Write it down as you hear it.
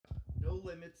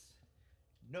limits,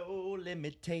 no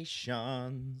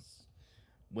limitations.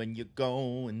 When you're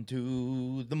going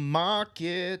to the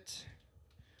market,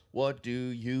 what do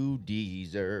you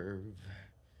deserve?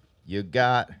 You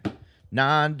got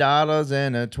 $9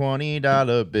 and a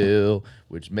 $20 bill,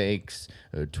 which makes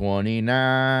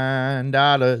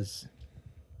 $29.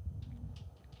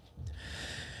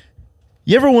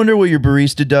 You ever wonder what your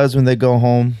barista does when they go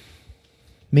home?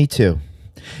 Me too.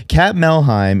 Kat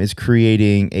Melheim is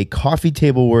creating a coffee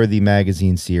table worthy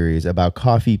magazine series about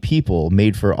coffee people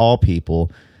made for all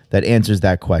people that answers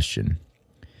that question.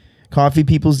 Coffee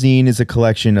People Zine is a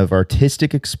collection of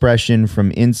artistic expression from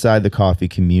inside the coffee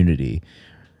community.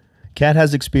 Kat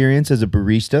has experience as a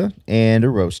barista and a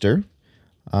roaster,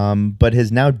 but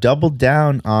has now doubled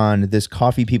down on this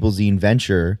Coffee People Zine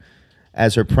venture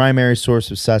as her primary source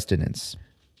of sustenance.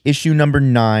 Issue number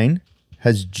 9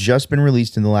 has just been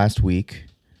released in the last week.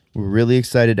 We're really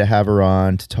excited to have her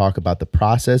on to talk about the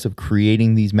process of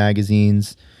creating these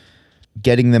magazines,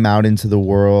 getting them out into the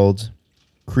world,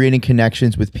 creating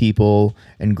connections with people,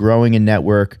 and growing a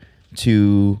network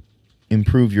to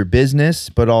improve your business,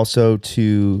 but also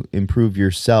to improve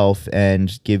yourself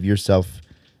and give yourself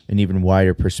an even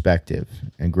wider perspective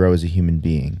and grow as a human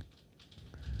being.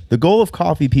 The goal of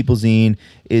Coffee People Zine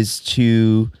is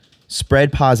to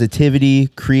spread positivity,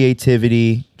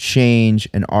 creativity, change,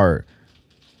 and art.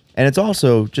 And it's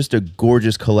also just a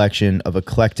gorgeous collection of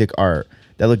eclectic art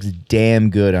that looks damn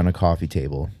good on a coffee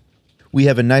table. We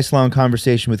have a nice long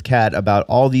conversation with Kat about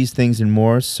all these things and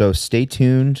more, so stay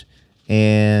tuned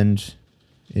and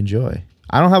enjoy.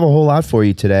 I don't have a whole lot for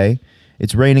you today.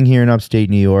 It's raining here in upstate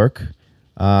New York.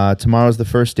 Tomorrow's the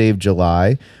first day of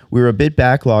July. We were a bit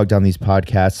backlogged on these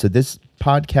podcasts, so this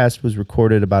podcast was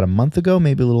recorded about a month ago,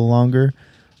 maybe a little longer.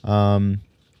 And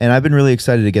I've been really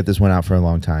excited to get this one out for a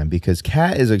long time because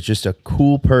Kat is just a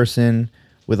cool person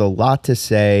with a lot to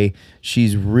say.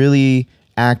 She's really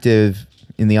active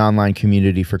in the online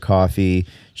community for coffee,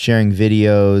 sharing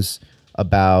videos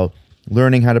about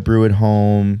learning how to brew at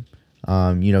home.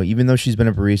 Even though she's been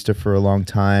a barista for a long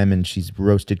time and she's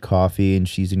roasted coffee and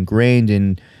she's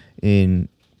ingrained in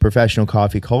professional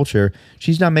coffee culture,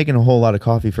 she's not making a whole lot of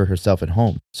coffee for herself at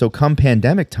home. So come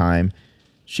pandemic time,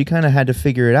 she kind of had to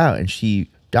figure it out, and she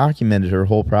documented her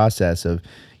whole process of,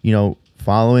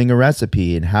 following a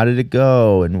recipe and how did it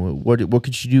go and what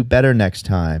could she do better next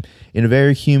time in a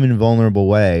very human, vulnerable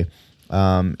way.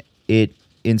 It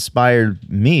inspired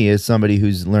me as somebody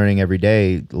who's learning every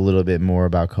day a little bit more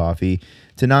about coffee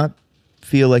to not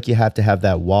feel like you have to have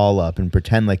that wall up and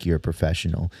pretend like you're a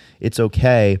professional. It's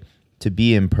okay to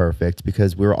be imperfect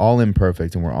because we're all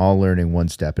imperfect and we're all learning one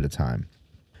step at a time.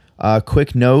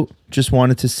 Quick note, just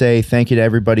wanted to say thank you to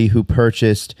everybody who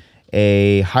purchased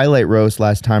a highlight roast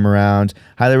last time around.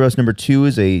 Highlight roast number 2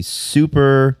 is a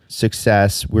super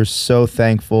success. We're so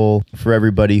thankful for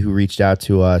everybody who reached out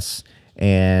to us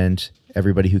and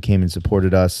everybody who came and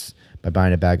supported us by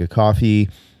buying a bag of coffee.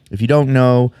 If you don't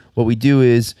know, what we do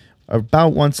is about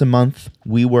once a month,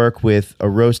 we work with a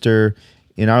roaster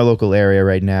in our local area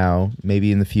right now,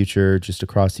 maybe in the future, just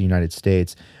across the United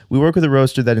States. We work with a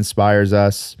roaster that inspires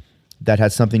us, that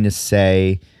has something to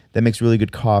say, that makes really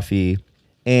good coffee.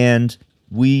 And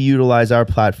we utilize our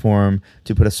platform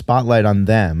to put a spotlight on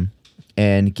them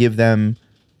and give them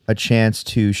a chance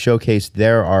to showcase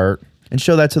their art and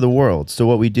show that to the world. So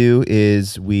what we do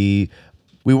is we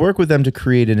work with them to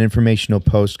create an informational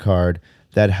postcard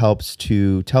that helps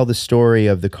to tell the story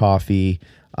of the coffee,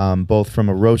 both from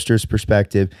a roaster's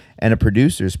perspective and a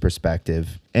producer's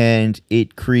perspective. And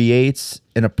it creates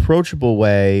an approachable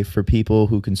way for people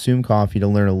who consume coffee to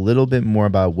learn a little bit more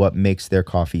about what makes their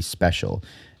coffee special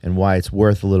and why it's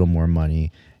worth a little more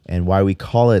money and why we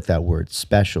call it that word,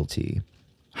 specialty.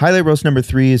 Highlight roast number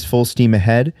 3 is full steam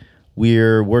ahead.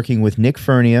 We're working with Nick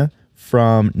Fernia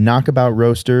from Knockabout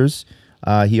Roasters.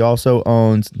 He also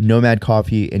owns Nomad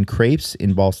Coffee and Crepes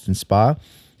in Ballston Spa.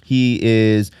 He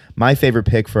is my favorite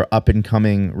pick for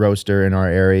up-and-coming roaster in our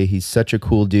area. He's such a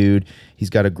cool dude. He's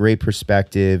got a great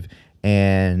perspective,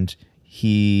 and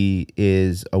he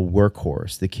is a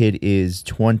workhorse. The kid is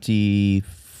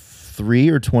 23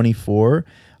 or 24.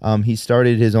 He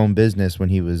started his own business when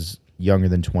he was younger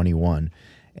than 21,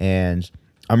 and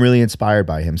I'm really inspired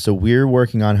by him. So we're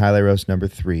working on Highlight Roast number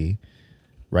 3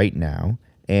 right now,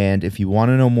 and if you want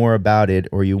to know more about it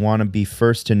or you want to be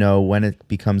first to know when it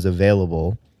becomes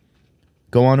available,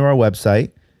 go onto our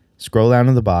website, scroll down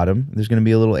to the bottom. There's going to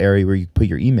be a little area where you put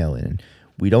your email in.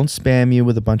 We don't spam you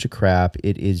with a bunch of crap.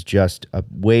 It is just a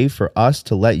way for us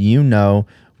to let you know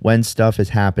when stuff is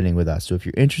happening with us. So if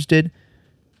you're interested,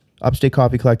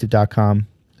 upstatecoffeecollective.com,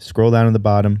 scroll down to the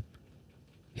bottom,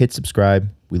 hit subscribe.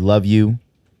 We love you.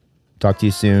 Talk to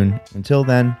you soon. Until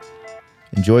then,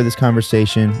 enjoy this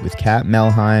conversation with Kat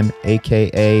Melheim,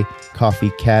 aka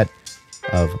Coffee Cat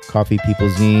of Coffee People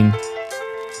Zine.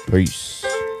 Peace.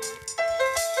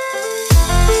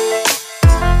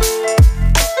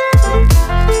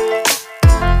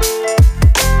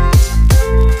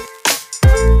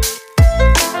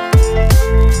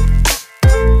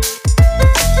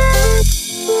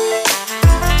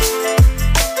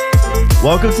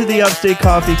 Welcome to the Upstate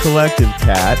Coffee Collective,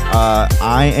 Kat.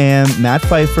 I am Matt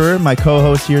Pfeiffer. My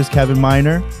co-host here is Kevin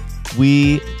Miner.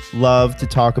 We love to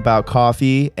talk about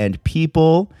coffee and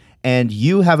people, and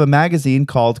you have a magazine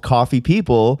called Coffee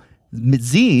People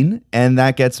Zine, and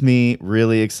that gets me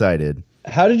really excited.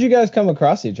 How did you guys come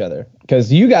across each other?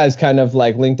 Because you guys kind of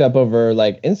like linked up over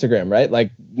like Instagram, right?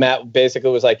 Like Matt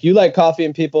basically was like, you like coffee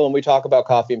and people, and we talk about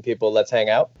coffee and people. Let's hang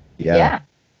out. Yeah.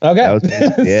 Okay.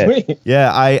 Sweet.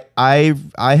 Yeah, I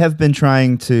have been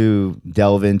trying to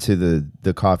delve into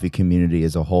the coffee community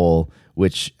as a whole,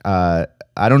 which I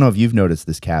don't know if you've noticed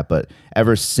this, Kat, but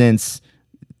ever since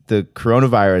the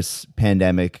coronavirus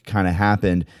pandemic kind of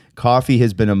happened, coffee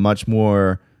has been a much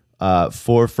more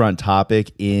forefront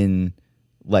topic in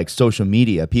like social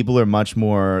media. People are much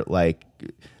more like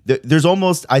there's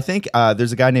almost, I think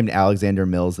there's a guy named Alexander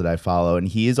Mills that I follow, and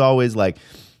he is always like,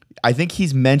 I think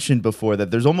he's mentioned before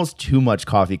that there's almost too much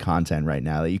coffee content right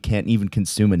now that you can't even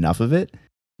consume enough of it.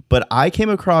 But I came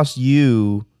across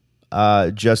you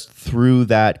just through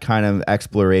that kind of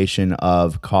exploration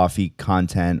of coffee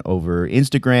content over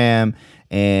Instagram,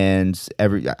 and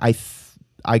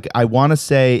I want to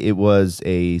say it was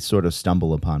a sort of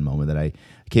stumble upon moment that I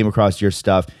came across your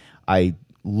stuff. I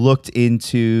looked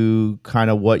into kind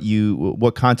of what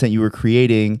content you were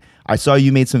creating. I saw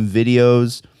you made some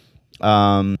videos.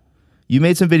 You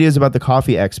made some videos about the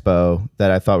Coffee Expo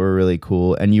that I thought were really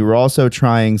cool, and you were also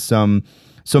trying some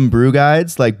brew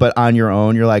guides, like, but on your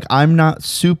own. You're like, I'm not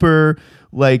super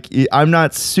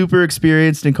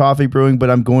experienced in coffee brewing, but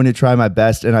I'm going to try my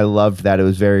best. And I loved that. It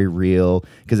was very real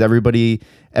because everybody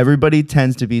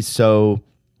tends to be so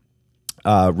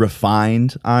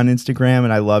refined on Instagram,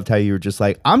 and I loved how you were just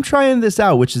like, I'm trying this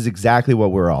out, which is exactly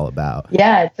what we're all about.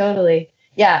 Yeah, totally.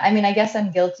 Yeah, I mean, I guess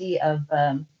I'm guilty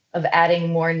of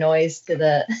adding more noise to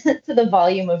the to the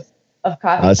volume of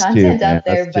coffee Us content too, out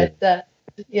there. man. But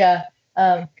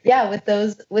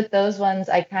with those ones,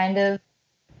 I kind of,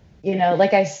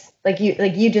 like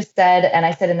you just said, and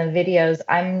I said in the videos,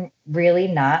 I'm really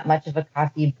not much of a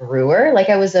coffee brewer. Like,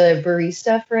 I was a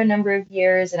barista for a number of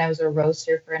years, and I was a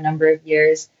roaster for a number of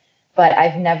years, but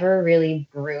I've never really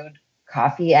brewed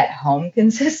coffee at home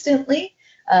consistently.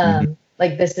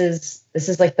 Like this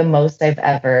is like the most I've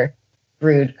ever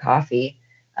brewed coffee.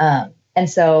 And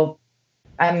so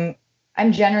I'm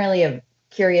generally a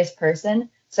curious person.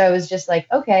 So I was just like,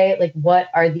 okay, like what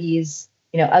are these,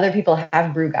 other people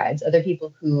have brew guides, other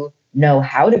people who know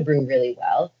how to brew really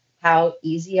well. How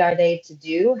easy are they to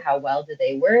do? How well do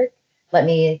they work? Let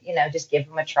me, just give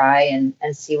them a try and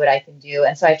see what I can do.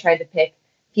 And so I tried to pick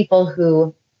people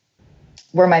who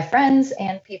were my friends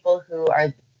and people who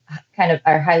are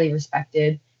highly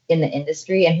respected in the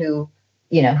industry and who,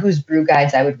 whose brew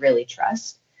guides I would really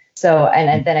trust. So,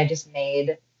 and then I just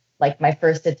made like my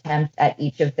first attempt at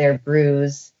each of their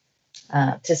brews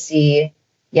to see,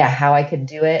 how I could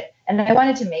do it. And I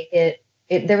wanted to make it,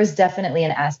 there was definitely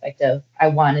an aspect of, I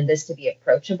wanted this to be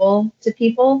approachable to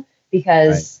people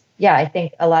because, I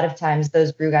think a lot of times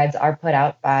those brew guides are put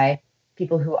out by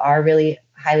people who are really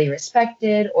highly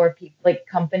respected or people like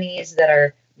companies that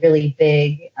are really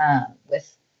big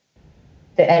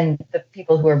and the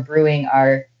people who are brewing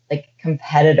are like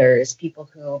competitors, people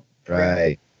who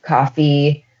brew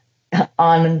coffee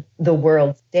on the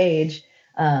world stage.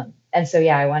 And so,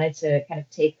 I wanted to kind of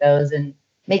take those and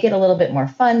make it a little bit more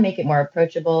fun, make it more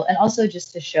approachable, and also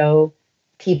just to show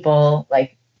people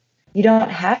like you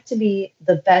don't have to be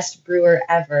the best brewer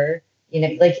ever.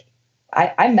 Like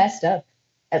I messed up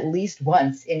at least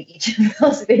once in each of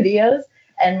those videos,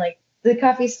 and like the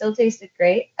coffee still tasted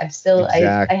great. I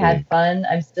had fun.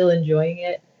 I'm still enjoying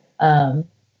it. So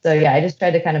I just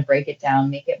tried to kind of break it down,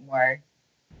 make it more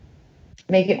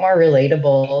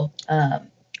relatable.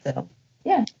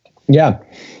 Yeah.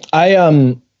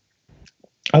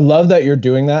 I love that you're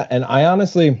doing that. And I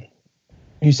honestly,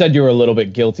 you said you were a little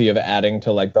bit guilty of adding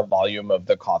to like the volume of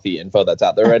the coffee info that's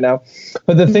out there right now.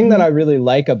 But the thing that I really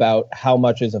like about how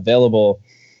much is available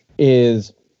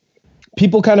is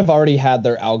people kind of already had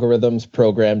their algorithms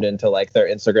programmed into like their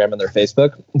Instagram and their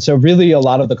Facebook. And so really a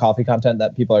lot of the coffee content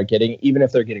that people are getting, even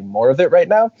if they're getting more of it right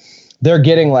now, they're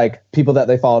getting like people that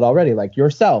they followed already, like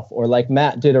yourself, or like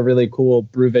Matt did a really cool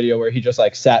brew video where he just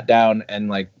like sat down and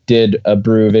like did a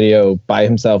brew video by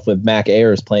himself with Mac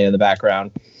Ayers playing in the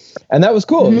background. And that was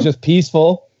cool. It was just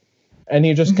peaceful. And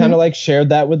he just kind of like shared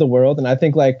that with the world. And I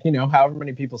think like, you know, however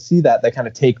many people see that, they kind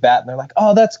of take that and they're like,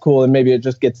 oh, that's cool. And maybe it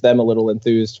just gets them a little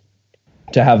enthused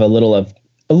to have a little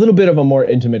bit of a more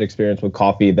intimate experience with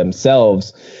coffee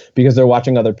themselves, because they're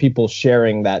watching other people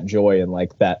sharing that joy and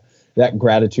like that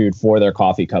gratitude for their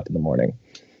coffee cup in the morning.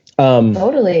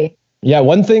 Totally. Yeah.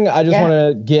 One thing I just want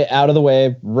to get out of the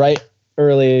way right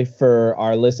early for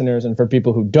our listeners and for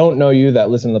people who don't know you that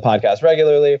listen to the podcast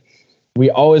regularly. We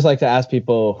always like to ask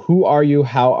people, who are you,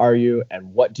 how are you,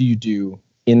 and what do you do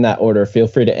in that order? Feel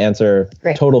free to answer.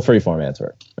 Great. Total freeform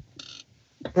answer.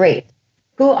 Great.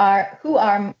 Who are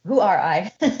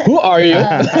I? Who are you?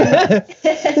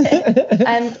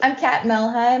 I'm Kat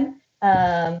Melheim.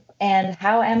 And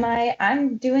how am I?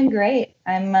 I'm doing great.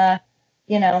 I'm,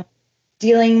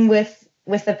 dealing with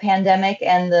the pandemic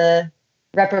and the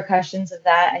repercussions of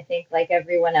that, I think, like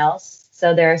everyone else.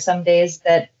 So there are some days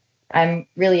that I'm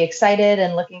really excited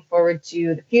and looking forward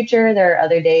to the future. There are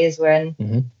other days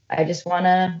when I just want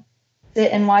to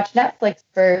sit and watch Netflix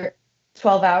for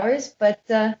 12 hours. But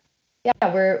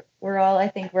we're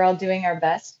all doing our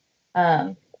best.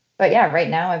 But yeah, right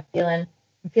now I'm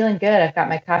feeling good. I've got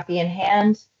my coffee in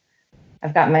hand.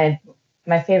 I've got my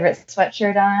favorite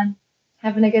sweatshirt on,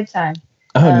 having a good time.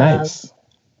 Oh, nice.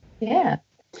 Yeah.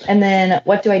 And then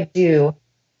what do I do?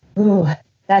 Ooh,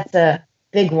 that's a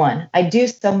big one. I do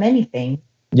so many things.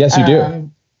 Yes, you do.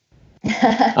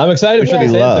 I'm excited for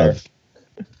this love.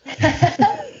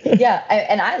 Yeah,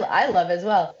 I love as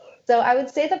well. So I would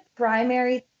say the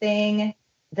primary thing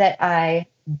that I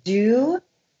do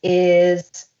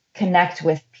is connect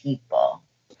with people.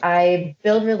 I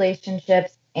build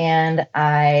relationships and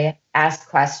I ask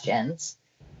questions.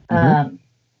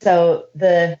 So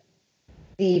the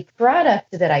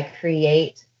product that I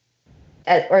create,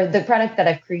 or the product that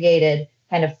I've created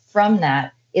kind of from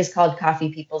that, is called Coffee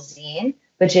People Zine,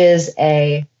 which is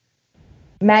a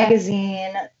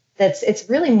magazine it's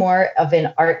really more of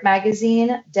an art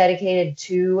magazine dedicated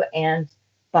to and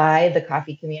by the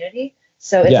coffee community.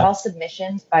 So it's all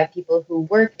submissions by people who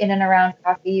work in and around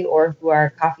coffee or who are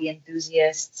coffee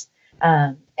enthusiasts.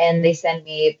 And they send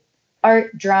me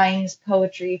art, drawings,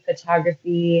 poetry,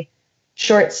 photography,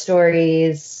 short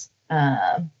stories,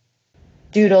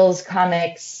 doodles,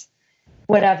 comics,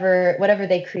 whatever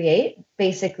they create,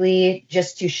 basically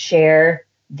just to share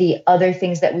the other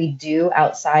things that we do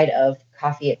outside of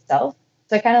coffee itself.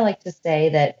 So I kind of like to say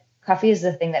that coffee is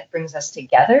the thing that brings us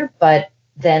together, but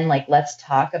then like, let's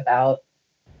talk about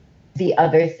the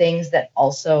other things that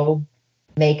also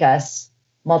make us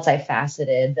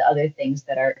multifaceted, the other things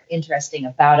that are interesting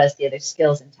about us, the other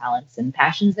skills and talents and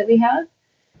passions that we have.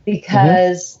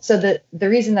 Because so the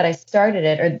reason that I started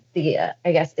it, or the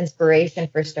I guess inspiration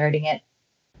for starting it,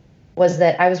 was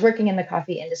that I was working in the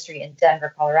coffee industry in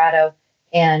Denver, Colorado,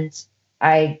 and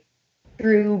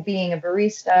through being a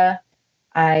barista,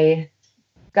 I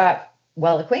got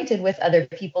well acquainted with other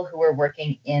people who were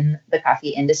working in the coffee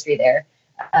industry there,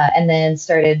 and then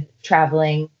started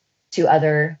traveling to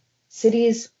other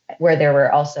cities where there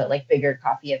were also like bigger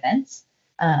coffee events,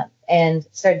 and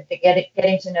started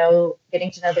getting to know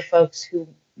the folks who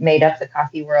made up the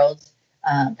coffee world,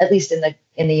 at least in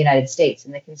the United States,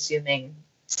 in the consuming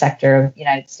sector of the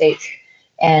United States.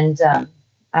 And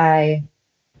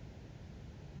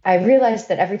I realized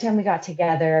that every time we got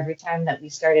together, every time that we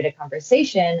started a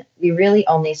conversation, we really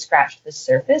only scratched the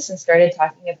surface and started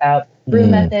talking about brew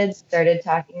methods, started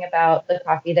talking about the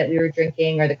coffee that we were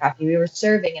drinking or the coffee we were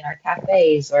serving in our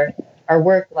cafes or our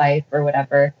work life or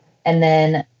whatever. And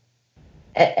then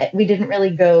we didn't really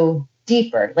go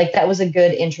deeper. Like that was a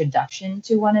good introduction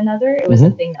to one another. It was a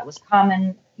thing that was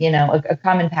common, a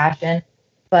common passion,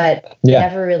 but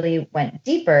never really went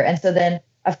deeper. And so then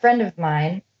a friend of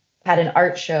mine had an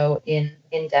art show in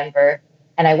Denver,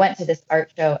 and I went to this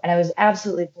art show and I was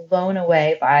absolutely blown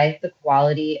away by the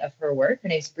quality of her work. Her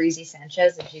name's Breezy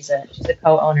Sanchez, and she's a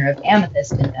co-owner of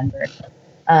Amethyst in Denver.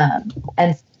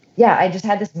 And yeah, I just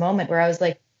had this moment where I was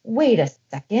like, wait a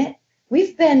second,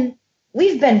 we've been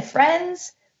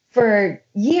friends for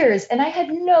years, and I had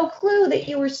no clue that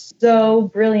you were so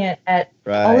brilliant at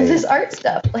all of this art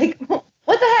stuff. Like, what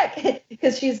the heck?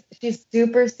 Because she's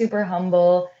super, super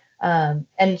humble.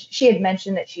 And she had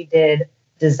mentioned that she did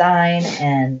design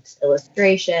and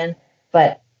illustration,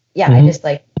 but yeah,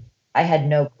 I had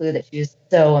no clue that she was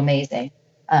so amazing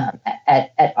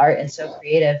at art and so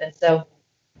creative. And so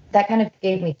that kind of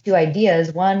gave me two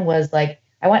ideas. One was like,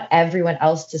 I want everyone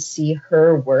else to see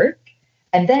her work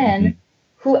And then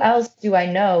who else do I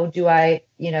know? Do I,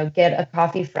 get a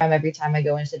coffee from every time I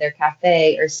go into their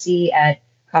cafe or see at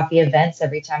coffee events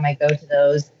every time I go to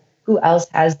those? Who else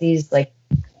has these like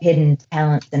hidden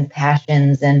talents and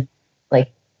passions and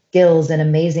like skills and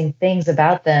amazing things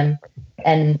about them?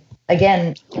 And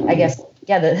again, I guess,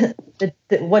 yeah, the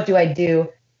what do I do?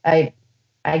 I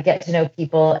get to know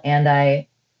people and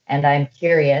I'm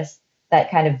curious. That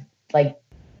kind of like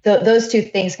those two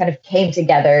things kind of came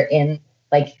together in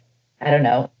like, I don't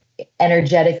know,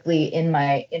 energetically in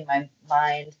my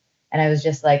mind. And I was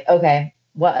just like, okay,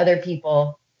 what other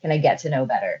people can I get to know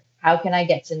better? How can I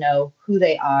get to know who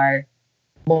they are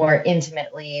more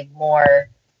intimately, more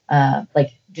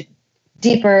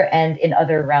deeper and in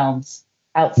other realms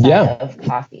outside of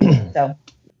coffee? So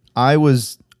I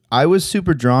was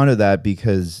super drawn to that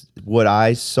because what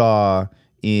I saw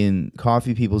in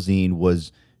Coffee People Zine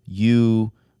was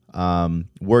you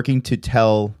working to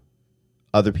tell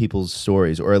other people's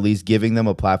stories, or at least giving them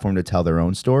a platform to tell their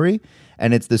own story.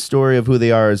 And it's the story of who they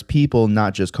are as people,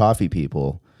 not just coffee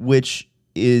people, which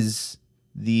is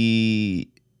the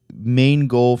main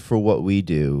goal for what we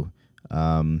do.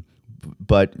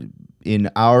 But in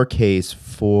our case,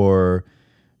 for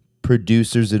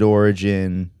producers at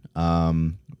Origin,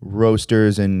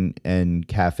 roasters and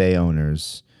cafe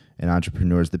owners and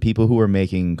entrepreneurs, the people who are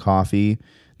making coffee,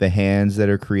 the hands that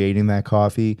are creating that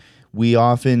coffee, we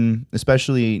often,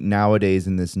 especially nowadays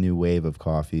in this new wave of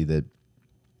coffee that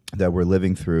we're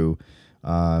living through,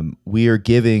 we are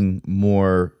giving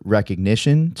more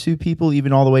recognition to people,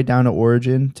 even all the way down to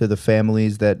Origin, to the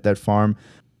families that farm.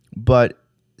 But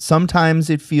sometimes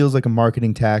it feels like a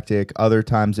marketing tactic. Other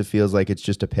times it feels like it's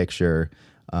just a picture.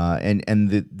 And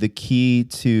the key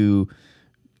to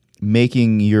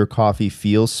making your coffee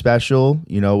feel special,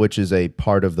 which is a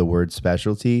part of the word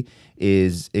specialty,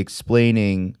 is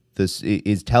explaining this,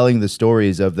 is telling the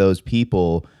stories of those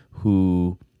people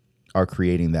who are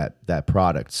creating that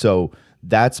product. So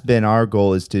that's been our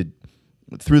goal, is to,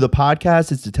 through the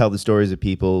podcast, is to tell the stories of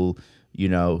people,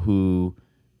 who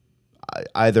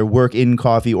either work in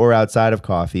coffee or outside of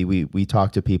coffee. We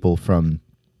talk to people from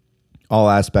all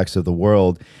aspects of the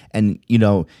world and,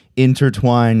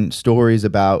 intertwine stories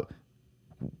about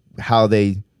how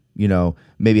they,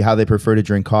 maybe how they prefer to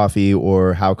drink coffee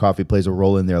or how coffee plays a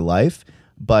role in their life.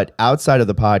 But outside of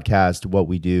the podcast, what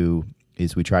we do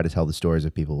is we try to tell the stories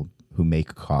of people who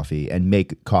make coffee and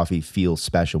make coffee feel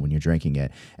special when you're drinking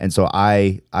it. And so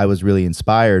I was really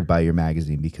inspired by your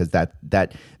magazine because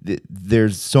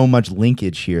there's so much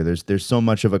linkage here. There's so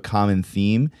much of a common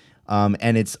theme,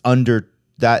 and it's under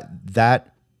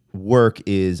that work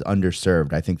is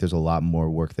underserved. I think there's a lot more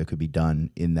work that could be done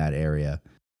in that area.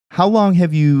 How long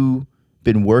have you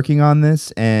been working on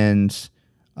this? And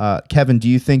Kevin, do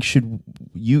you think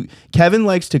Kevin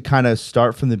likes to kind of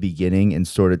start from the beginning and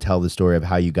sort of tell the story of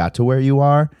how you got to where you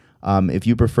are. If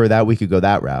you prefer that, we could go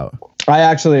that route.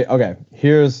 Okay,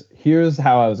 here's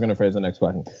how I was going to phrase the next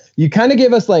question. You kind of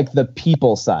gave us like the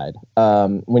people side.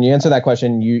 When you answer that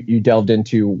question, you delved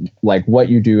into like what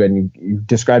you do, and you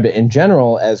described it in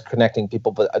general as connecting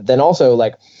people, but then also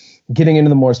like getting into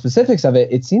the more specifics of it,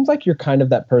 it seems like you're kind of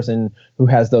that person who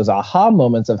has those aha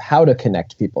moments of how to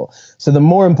connect people. So the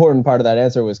more important part of that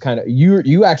answer was kind of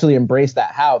you actually embrace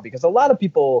that how, because a lot of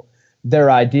people, their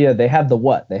idea, they have the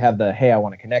what, they have the, hey, I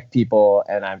want to connect people,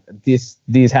 and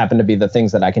these happen to be the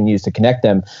things that I can use to connect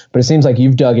them. But it seems like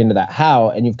you've dug into that how,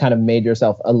 and you've kind of made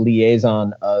yourself a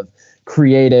liaison of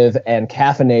creative and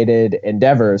caffeinated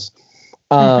endeavors.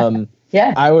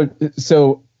 Yeah.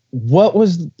 So what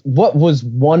was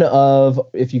one of,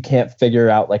 if you can't figure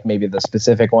out like maybe the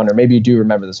specific one, or maybe you do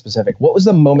remember the specific, what was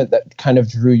the moment that kind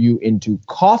of drew you into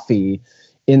coffee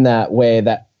in that way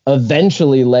that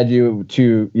eventually led you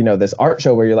to, this art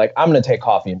show where you're like, I'm going to take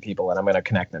coffee and people and I'm going to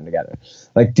connect them together?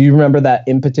 Like, do you remember that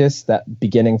impetus, that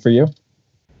beginning for you?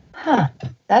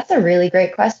 That's a really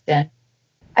great question.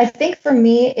 I think for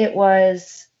me, it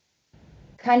was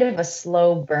kind of a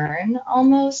slow burn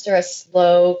almost, or a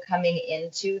slow coming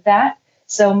into that.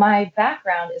 So my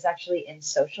background is actually in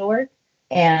social work,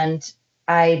 and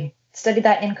I studied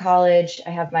that in college. I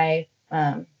have my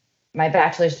my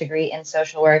bachelor's degree in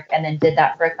social work, and then did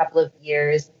that for a couple of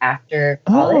years after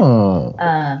college.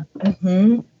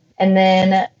 And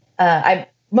then I'm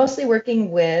mostly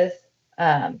working with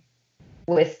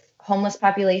homeless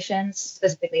populations,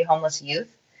 specifically homeless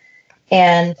youth.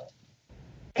 And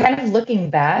kind of looking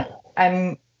back,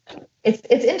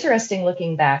 it's interesting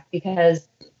looking back, because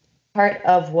part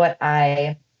of what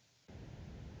I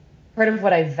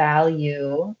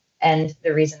value, and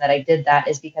the reason that I did that,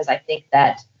 is because I think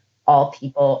that all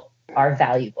people are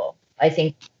valuable. I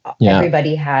think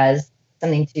everybody has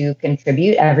something to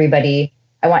contribute.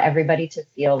 I want everybody to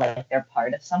feel like they're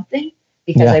part of something,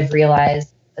 because I've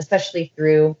realized, especially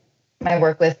through my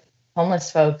work with homeless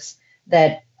folks,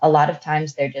 that a lot of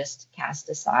times they're just cast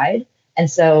aside. And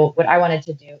so what I wanted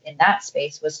to do in that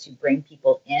space was to bring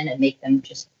people in and make them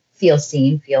just feel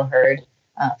seen, feel heard,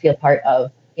 feel part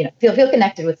of, feel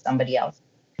connected with somebody else.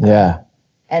 Yeah.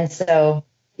 And so,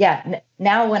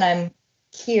 now when I'm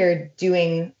here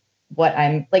doing what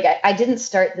I'm like, I didn't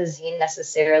start the zine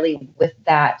necessarily with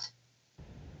that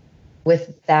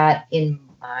in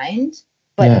mind,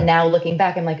 but now looking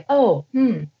back, I'm like, oh,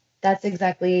 that's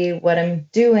exactly what I'm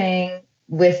doing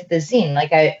with the zine.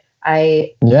 Like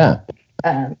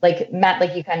like Matt,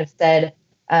 like you kind of said,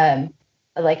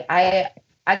 like I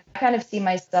kind of see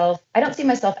myself, I don't see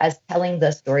myself as telling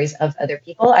the stories of other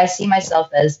people. I see myself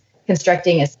as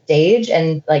constructing a stage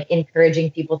and like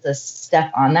encouraging people to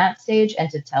step on that stage and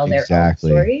to tell their own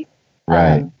story.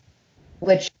 Right.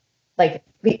 Which like,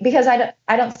 because I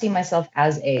don't see myself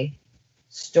as a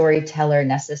storyteller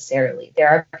necessarily. There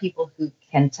are people who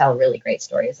can tell really great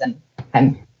stories, and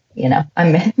I'm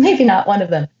maybe not one of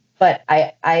them, but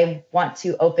I want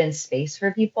to open space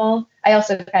for people. I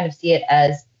also kind of see it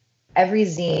as every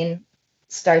zine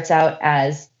starts out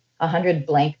as 100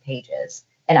 blank pages,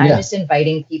 and I'm just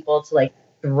inviting people to like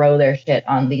throw their shit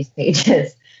on these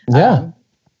pages. So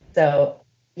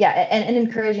and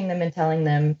encouraging them and telling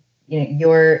them,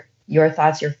 your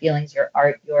thoughts, your feelings, your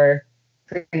art, your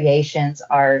creations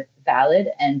are valid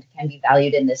and can be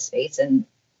valued in this space, and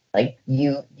like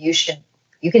you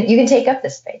can take up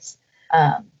this space.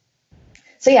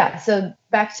 So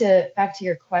back to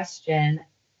your question,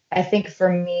 I think for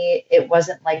me it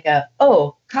wasn't like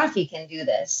coffee can do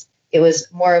this. It was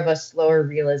more of a slower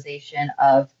realization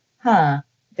of,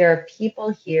 there are people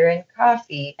here in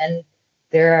coffee, and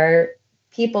there are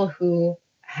people who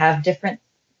have different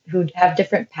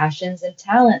passions and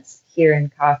talents here in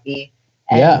coffee.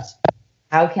 And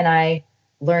how can I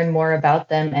learn more about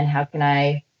them, and how can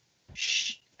I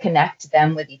connect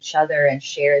them with each other and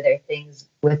share their things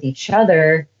with each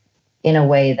other in a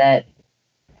way that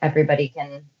everybody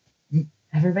can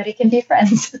be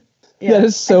friends. That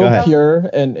is so pure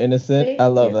and innocent. I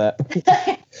love that.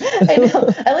 I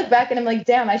know. I look back and I'm like,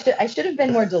 damn, I should have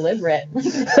been more deliberate.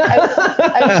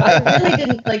 I really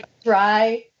didn't like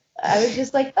try. I was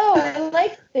just like, oh, I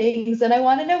like things and I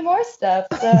want to know more stuff.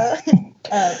 So,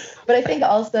 but I think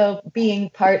also being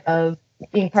part of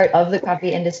the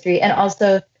coffee industry, and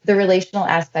also the relational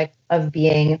aspect of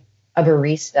being a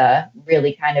barista,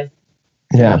 really kind of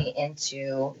drew me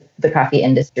into the coffee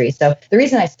industry. So the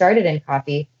reason I started in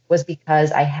coffee was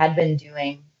because I had been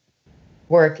doing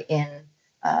work in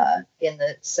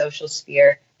the social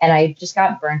sphere, and I just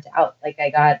got burnt out. Like I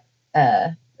got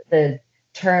the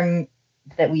term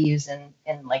that we use in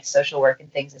like social work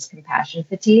and things is compassion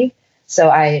fatigue. So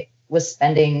I was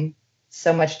spending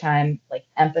so much time like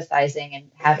empathizing and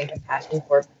having compassion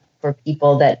for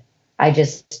people that I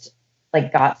just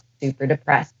like got super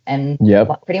depressed and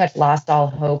pretty much lost all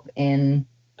hope in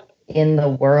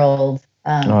the world,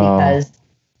 because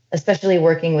especially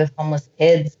working with homeless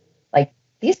kids, like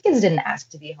these kids didn't ask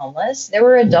to be homeless. There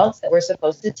were adults that were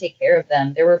supposed to take care of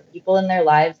them. There were people in their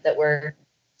lives that were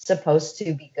supposed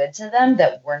to be good to them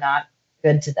that were not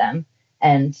good to them.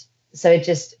 And so it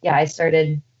just, I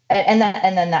started, and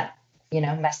then that,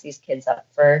 messed these kids up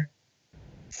for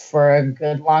a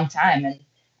good long time.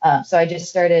 And so I just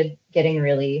started getting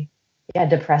really,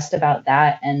 depressed about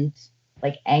that, and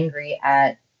like angry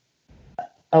at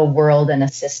a world and a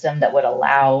system that would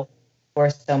allow for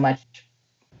so much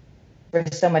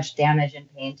damage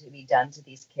and pain to be done to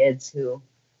these kids who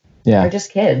are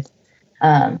just kids.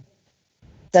 Sorry.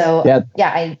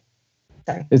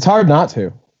 It's hard not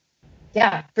to.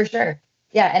 Yeah, for sure.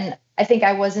 Yeah. And I think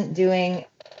I wasn't doing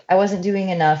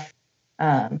enough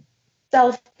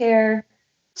self-care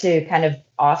to kind of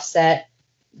offset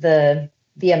the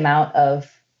amount of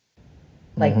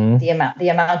like the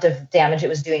amount of damage it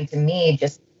was doing to me,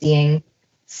 just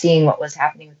seeing what was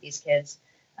happening with these kids.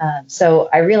 So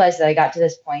I realized that I got to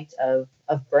this point of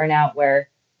burnout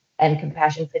and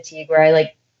compassion fatigue, where I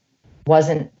like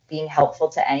wasn't being helpful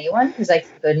to anyone, because I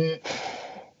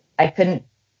couldn't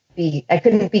be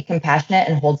compassionate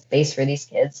and hold space for these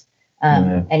kids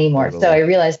anymore. Totally. So I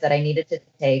realized that I needed to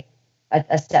take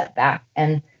a step back,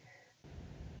 and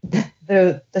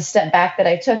the step back that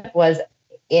I took was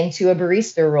into a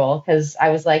barista role, because I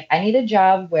was like, I need a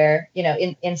job where,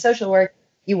 in social work,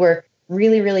 you work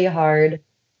really, really hard,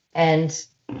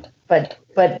 but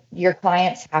your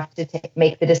clients have to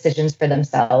make the decisions for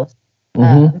themselves.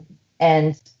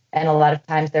 And And a lot of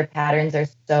times their patterns are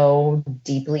so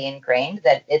deeply ingrained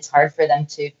that it's hard for them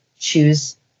to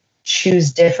choose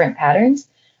different patterns.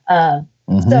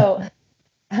 So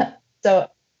so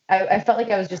I felt like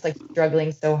I was just like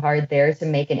struggling so hard there to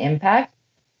make an impact.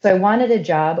 So I wanted a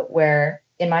job where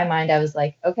in my mind I was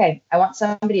like, okay, I want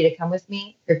somebody to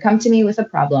come to me with a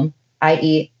problem,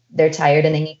 i.e. they're tired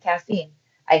and they need caffeine.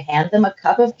 I hand them a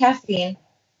cup of caffeine,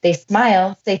 they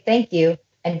smile, say thank you,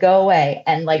 and go away.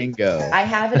 And like, Bingo. I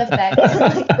have an effect,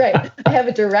 right? I have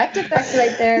a direct effect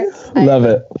right there. Love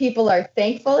it. People are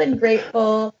thankful and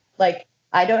grateful. Like,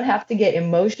 I don't have to get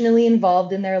emotionally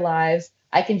involved in their lives.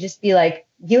 I can just be like,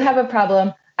 you have a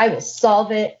problem, I will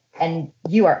solve it, and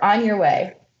you are on your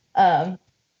way.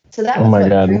 So that was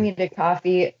what drew me to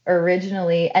coffee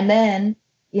originally. And then,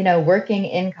 you know, working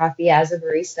in coffee as a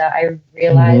barista, I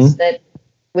realized that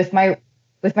with my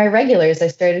regulars, I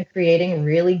started creating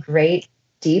really great,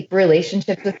 deep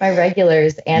relationships with my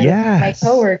regulars and with my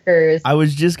coworkers. I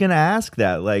was just gonna ask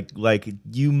that. Like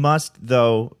you must,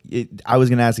 though. I was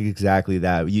gonna ask exactly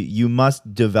that. You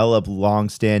must develop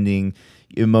long-standing,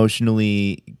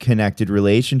 emotionally connected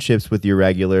relationships with your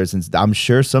regulars, and I'm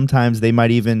sure sometimes they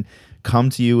might even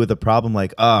come to you with a problem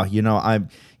like, oh, you know,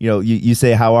 you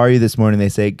say, how are you this morning? They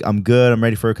say, I'm good, I'm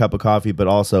ready for a cup of coffee, but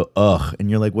also, ugh. And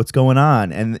you're like, what's going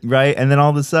on? And right. And then all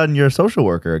of a sudden you're a social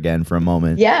worker again for a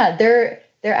moment. Yeah, there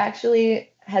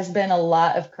actually has been a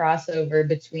lot of crossover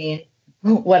between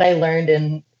what I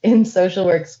learned in social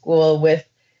work school with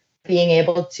being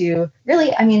able to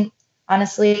really, I mean,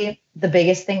 honestly, the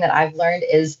biggest thing that I've learned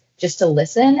is just to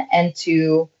listen and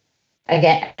to,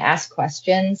 again, ask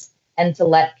questions and to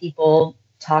let people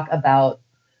talk about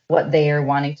what they are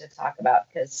wanting to talk about,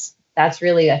 because that's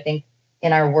really, I think,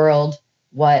 in our world,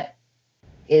 what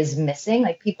is missing.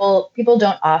 Like people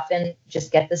don't often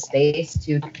just get the space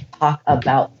to talk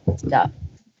about stuff.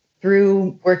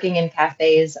 Through working in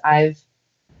cafes, I've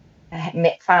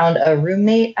found a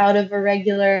roommate out of a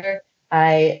regular.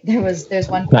 There's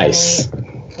one family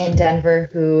in Denver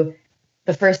who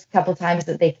the first couple times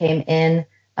that they came in,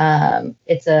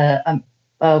 it's a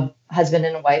husband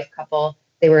and a wife couple.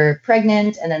 They were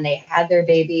pregnant and then they had their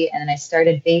baby, and then I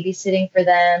started babysitting for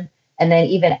them. And then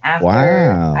even after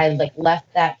I like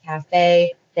left that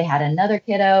cafe, they had another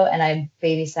kiddo, and I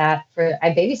babysat for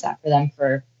them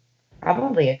for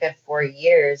probably a good 4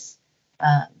 years.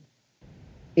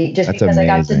 Just because amazing.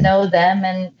 I got to know them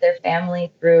and their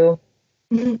family through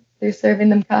serving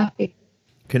them coffee.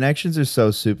 Connections are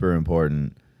so super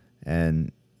important,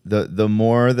 and the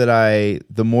more that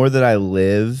I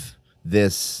live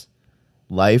this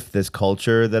life, this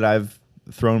culture that I've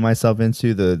thrown myself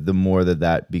into, the more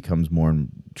that becomes more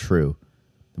true.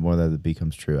 The more that it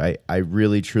becomes true. I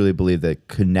really truly believe that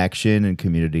connection and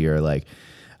community are like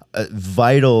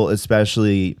vital,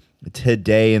 especially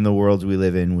today in the world we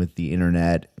live in with the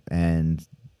internet and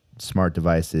smart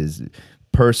devices.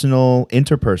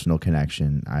 Interpersonal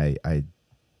connection.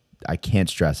 I can't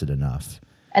stress it enough.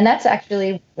 And that's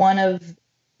actually one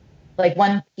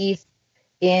piece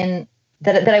in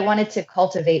that I wanted to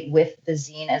cultivate with the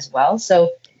zine as well.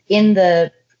 So in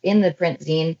the print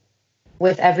zine,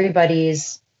 with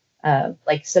everybody's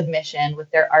like submission with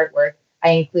their artwork, I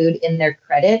include in their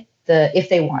credit if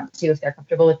they want to, if they're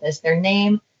comfortable with this, their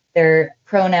name, their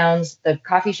pronouns, the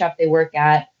coffee shop they work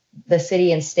at, the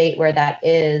city and state where that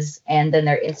is, and then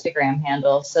their Instagram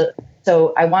handle.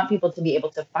 So I want people to be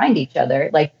able to find each other,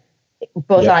 like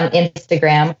both on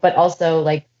Instagram, but also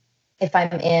like if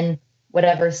I'm in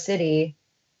whatever city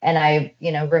and I,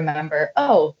 remember,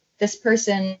 oh, this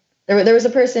person, there was a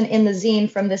person in the zine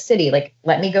from the city, like,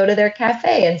 let me go to their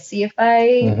cafe and see if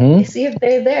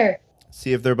they're there.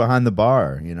 See if they're behind the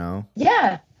bar,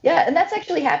 Yeah. Yeah. And that's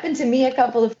actually happened to me a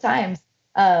couple of times.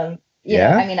 I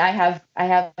mean, I have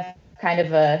kind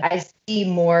of I see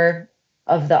more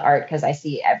of the art because I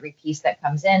see every piece that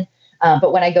comes in.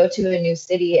 But when I go to a new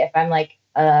city, if I'm like,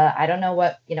 I don't know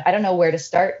I don't know where to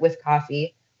start with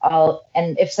coffee,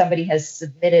 and if somebody has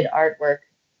submitted artwork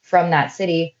from that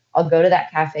city, I'll go to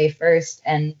that cafe first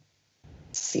and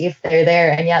see if they're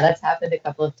there. And yeah, that's happened a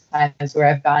couple of times where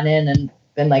I've gone in and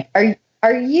been like,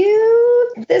 are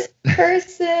you this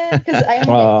person? Because I only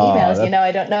get emails,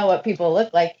 I don't know what people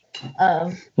look like.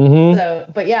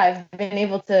 So, but yeah, I've been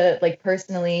able to like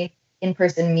personally in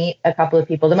person meet a couple of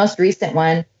people. The most recent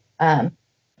one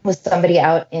was somebody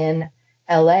out in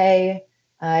LA.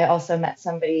 I also met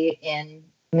somebody in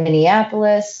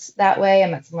Minneapolis that way. I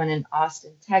met someone in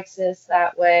Austin, Texas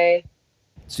that way.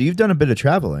 So you've done a bit of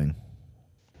traveling.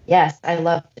 Yes, I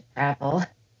love to travel.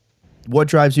 What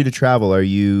drives you to travel? Are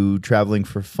you traveling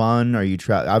for fun? Are you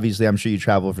obviously I'm sure you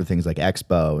travel for things like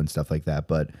Expo and stuff like that,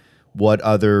 but what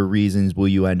other reasons will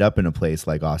you end up in a place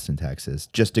like Austin, Texas?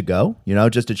 Just to go,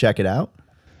 just to check it out?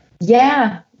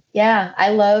 Yeah. Yeah.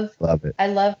 Love it. I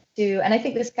love to, and I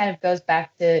think this kind of goes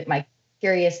back to my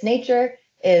curious nature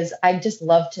is I just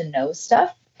love to know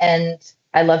stuff and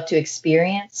I love to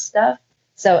experience stuff.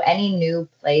 So any new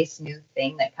place, new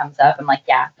thing that comes up, I'm like,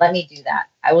 yeah, let me do that.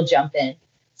 I will jump in.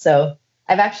 So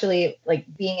I've actually, like,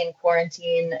 being in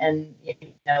quarantine and,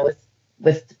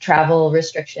 with travel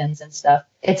restrictions and stuff,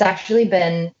 it's actually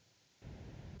been,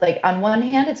 like, on one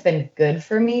hand, it's been good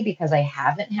for me because I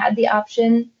haven't had the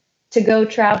option to go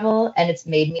travel, and it's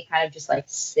made me kind of just like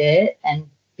sit and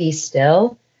be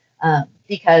still.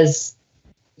 Because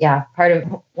part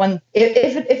of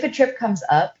if a trip comes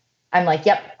up, I'm like,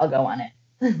 yep, I'll go on it.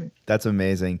 That's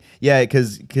amazing. Yeah,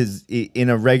 because in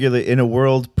a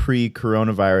world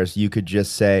pre-coronavirus, you could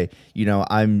just say,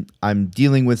 I'm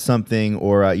dealing with something,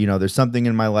 or there's something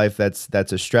in my life that's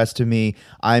a stress to me.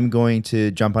 I'm going to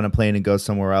jump on a plane and go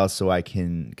somewhere else so I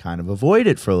can kind of avoid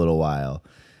it for a little while.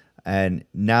 And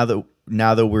now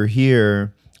that we're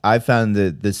here, I found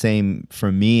the same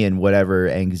for me, and whatever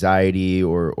anxiety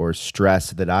or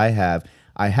stress that I have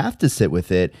to sit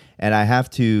with it, and I have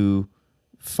to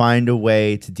find a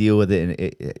way to deal with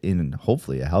it in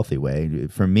hopefully a healthy way.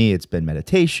 For me, it's been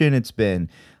meditation. It's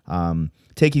been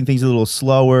taking things a little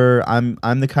slower.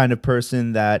 I'm the kind of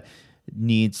person that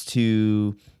needs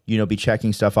to be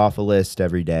checking stuff off a list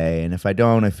every day, and if I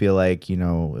don't, I feel like it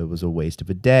was a waste of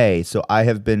a day. So I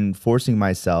have been forcing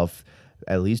myself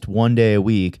at least one day a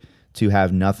week to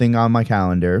have nothing on my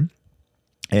calendar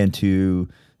and to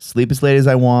sleep as late as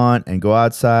I want and go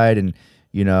outside. And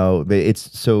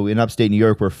it's so in upstate New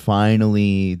York,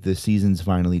 the season's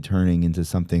finally turning into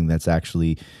something that's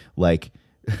actually like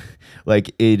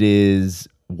it is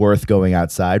worth going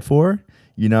outside for.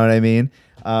 You know what I mean?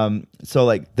 So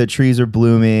like the trees are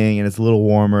blooming and it's a little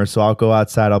warmer. So I'll go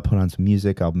outside, I'll put on some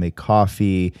music, I'll make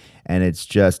coffee. And it's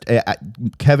just,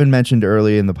 Kevin mentioned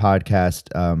earlier in the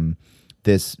podcast,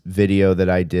 this video that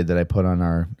I did that I put on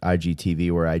our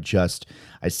IGTV where I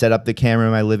set up the camera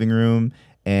in my living room,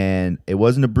 and it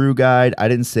wasn't a brew guide. I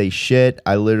didn't say shit.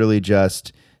 I literally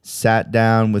just sat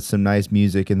down with some nice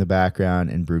music in the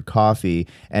background and brewed coffee.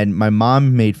 And my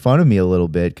mom made fun of me a little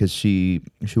bit because she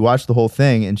watched the whole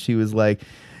thing, and she made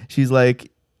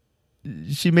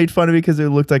fun of me because it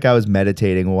looked like I was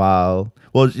meditating it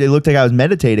looked like I was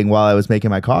meditating while I was making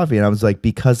my coffee. And I was like,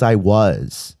 because I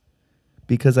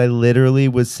literally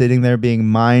was sitting there being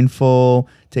mindful,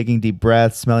 taking deep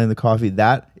breaths, smelling the coffee.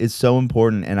 That is so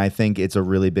important. And I think it's a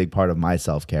really big part of my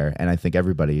self-care. And I think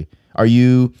everybody,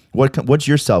 what's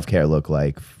your self-care look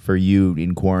like for you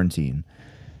in quarantine?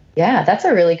 Yeah, that's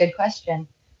a really good question.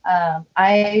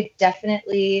 I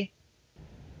definitely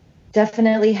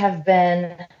have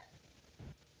been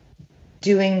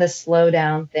doing the slow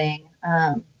down thing.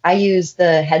 I use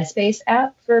the Headspace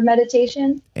app for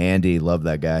meditation. Andy, love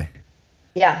that guy.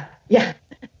 Yeah.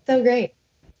 So great.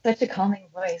 Such a calming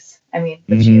voice. I mean,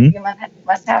 which you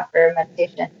must have for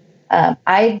meditation.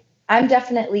 I'm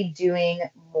definitely doing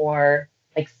more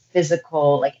like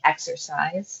physical, like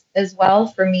exercise as well.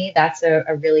 For me, that's a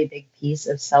really big piece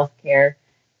of self-care,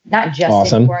 not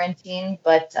just in quarantine,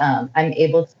 but I'm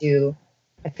able to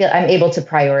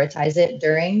prioritize it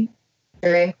during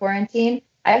quarantine.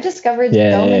 I've discovered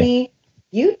so many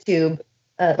YouTube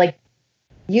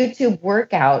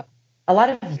workout, a lot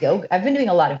of yoga. I've been doing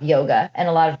a lot of yoga and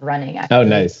a lot of running. Actually. Oh,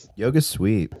 nice. Yoga's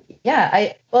sweet.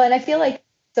 Yeah. And I feel like,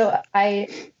 so I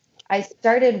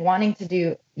started wanting to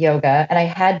do yoga, and I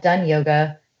had done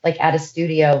yoga like at a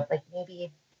studio, like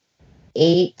maybe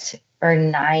 8 or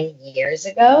 9 years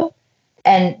ago.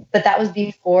 But that was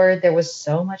before there was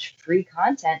so much free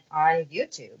content on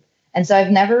YouTube. And so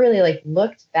I've never really like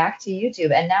looked back to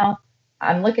YouTube, and now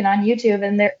I'm looking on YouTube,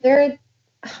 and there are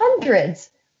hundreds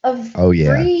of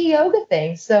free yoga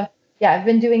things. So yeah, I've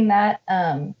been doing that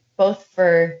both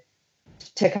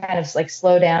to kind of like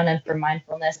slow down and for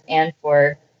mindfulness and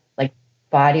for like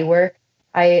body work.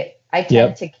 I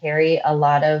tend to carry a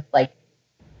lot of like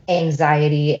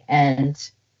anxiety and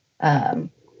I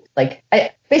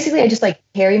just like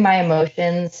carry my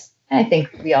emotions, and I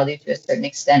think we all do to a certain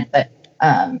extent, but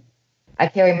I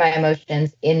carry my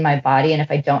emotions in my body, and if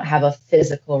I don't have a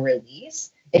physical release,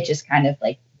 it just kind of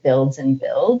like builds and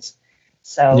builds.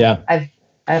 So I've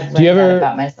learned that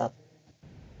about myself.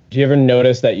 Do you ever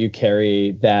notice that you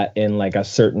carry that in like a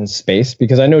certain space?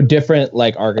 Because I know different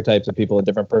like archetypes of people with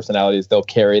different personalities, they'll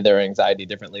carry their anxiety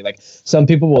differently. Like some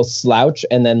people will slouch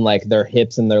and then like their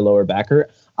hips and their lower back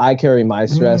hurt. I carry my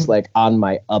stress like on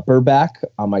my upper back,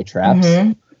 on my traps.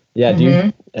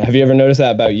 Yeah. Have you ever noticed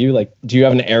that about you? Like, do you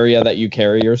have an area that you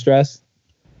carry your stress?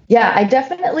 Yeah, I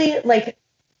definitely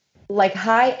like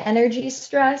high energy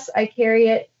stress. I carry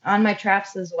it on my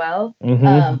traps as well.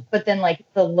 But then like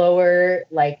the lower,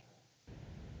 like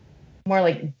more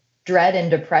like dread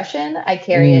and depression, I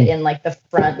carry it in like the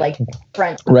front, right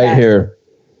chest. here.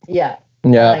 Yeah.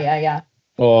 Yeah. Yeah.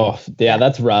 Oh, yeah,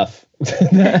 that's rough.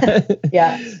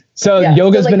 Yeah. So Yeah.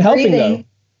 yoga's So, like, been helping breathing,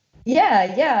 though.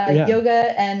 Yeah.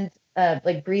 Yoga and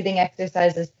like breathing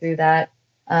exercises through that.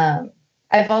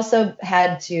 I've also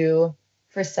had to,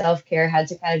 for self-care, had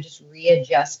to kind of just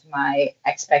readjust my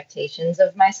expectations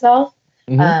of myself.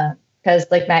 Because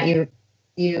like Matt,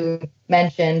 you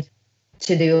mentioned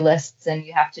to-do lists and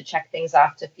you have to check things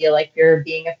off to feel like you're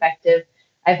being effective.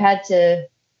 I've had to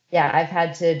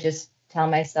just tell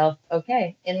myself,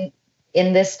 okay, in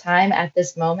this time at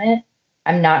this moment,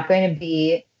 I'm not going to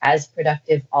be as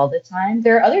productive all the time.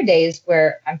 There are other days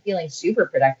where I'm feeling super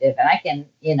productive and I can,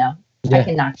 I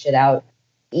can knock shit out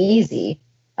easy.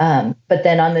 But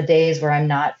then on the days where I'm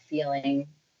not feeling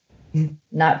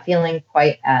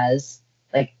quite as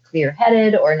like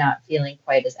clear-headed or not feeling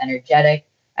quite as energetic,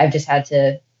 I've just had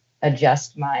to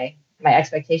adjust my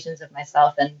expectations of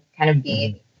myself and kind of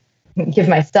give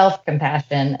myself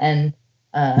compassion and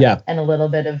a little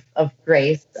bit of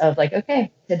grace of like,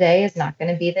 okay, today is not going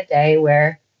to be the day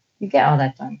where you get all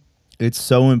that done. It's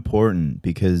so important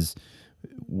because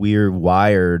we're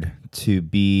wired to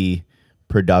be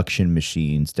production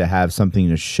machines, to have something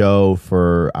to show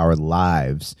for our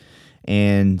lives.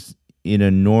 And in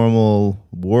a normal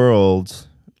world,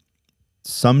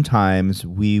 sometimes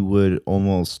we would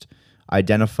almost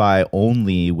identify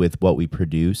only with what we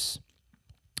produce,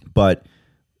 but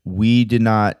we did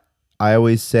not. I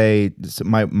always say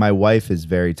my wife is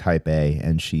very type A,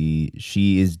 and she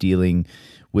is dealing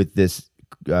with this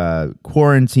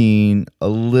quarantine a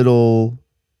little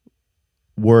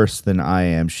worse than I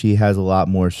am. She has a lot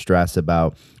more stress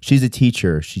about. She's a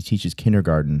teacher. She teaches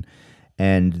kindergarten,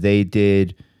 and they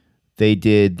did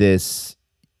this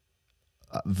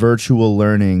virtual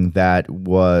learning that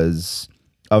was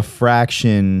a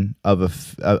fraction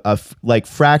of like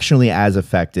fractionally as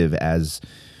effective as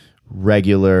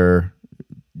regular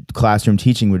classroom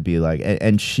teaching would be like,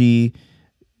 and she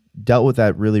dealt with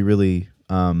that really, really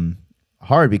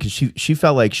hard because she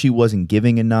felt like she wasn't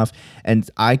giving enough. And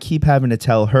I keep having to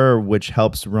tell her, which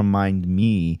helps remind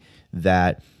me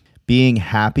that being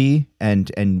happy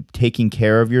and taking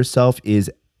care of yourself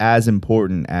is as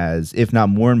important as, if not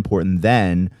more important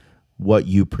than, what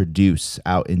you produce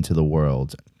out into the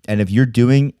world. And if you're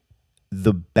doing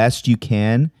the best you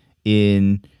can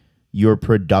in your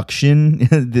production,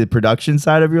 the production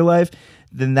side of your life,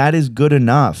 then that is good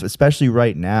enough, especially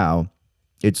right now.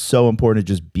 It's so important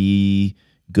to just be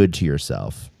good to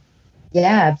yourself.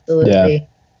 Yeah, absolutely. Yeah.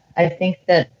 I think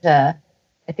that's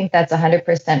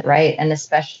 100% right. And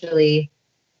especially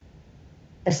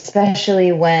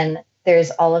when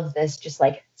there's all of this just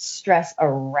like stress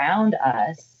around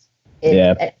us,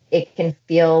 it can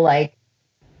feel like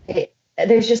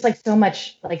there's just like so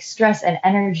much like stress and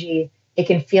energy. It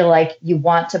can feel like you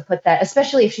want to put that,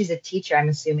 especially if she's a teacher. I'm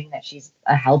assuming that she's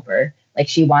a helper. Like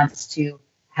she wants to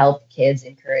help kids,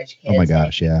 encourage kids. Oh my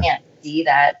gosh, yeah. You can't see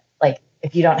that. Like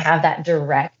if you don't have that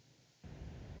direct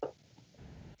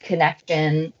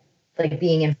connection, like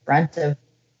being in front of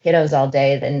kiddos all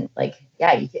day, then like,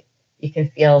 yeah, you can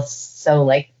feel so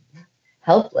like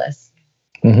helpless.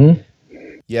 Mm-hmm.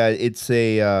 Yeah, it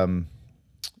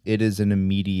is an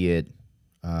immediate,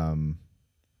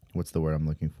 what's the word I'm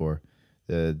looking for?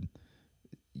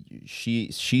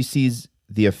 She sees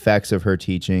the effects of her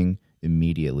teaching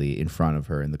immediately in front of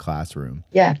her in the classroom.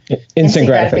 Yeah. Instant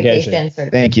gratification.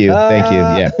 Thank you.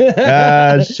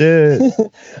 Yeah. Shit.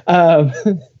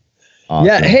 Awesome.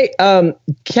 Yeah. Hey,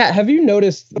 Kat, have you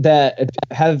noticed that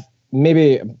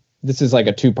maybe this is like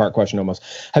a two-part question almost.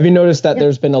 Have you noticed that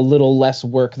there's been a little less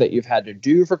work that you've had to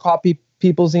do for Coffee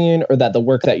People Zine, or that the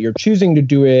work that you're choosing to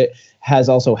do it has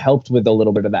also helped with a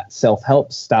little bit of that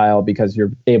self-help style because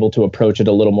you're able to approach it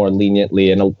a little more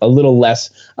leniently and a little less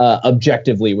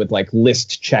objectively with like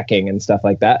list checking and stuff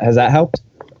like that? Has that helped?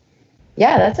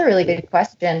 Yeah, that's a really good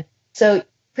question. So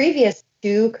previous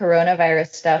to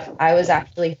coronavirus stuff, I've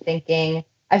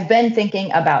been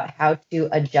thinking about how to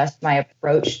adjust my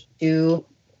approach to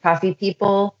Coffee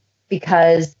People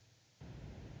because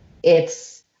there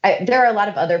are a lot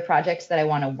of other projects that I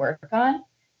want to work on.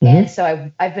 Mm-hmm. And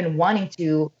so I've been wanting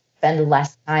to spend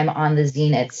less time on the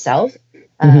zine itself.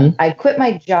 I quit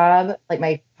my job, like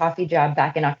my coffee job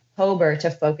back in October, to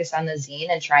focus on the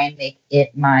zine and try and make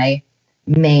it my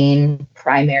main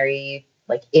primary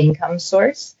like income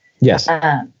source. Yes.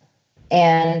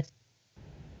 And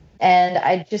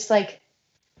I just like,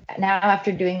 now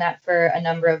after doing that for a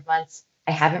number of months,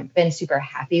 I haven't been super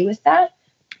happy with that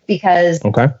because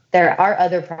there are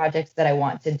other projects that I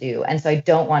want to do. And so I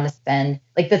don't want to spend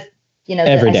like I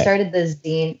started the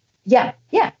zine. Yeah.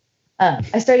 Yeah.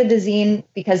 I started the zine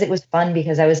because it was fun,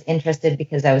 because I was interested,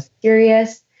 because I was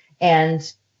curious. And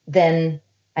then,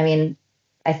 I mean,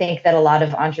 I think that a lot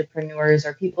of entrepreneurs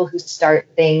or people who start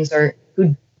things or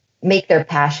who make their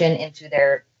passion into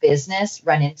their business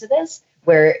run into this,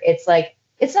 where it's like,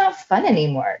 it's not fun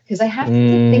anymore because I have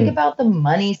to think about the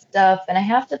money stuff, and I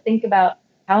have to think about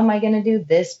how am I going to do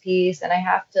this piece, and I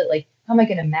have to like, how am I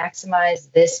going to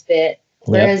maximize this bit?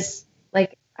 Whereas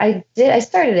like I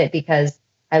started it because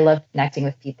I loved connecting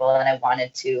with people and I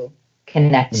wanted to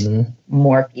connect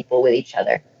more people with each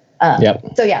other.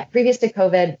 So yeah, previous to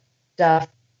COVID stuff,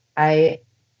 I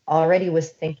already was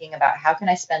thinking about how can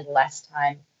I spend less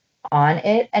time on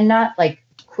it and not like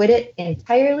quit it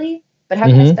entirely, but how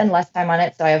can I spend less time on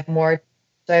it so I have more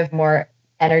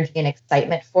energy and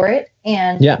excitement for it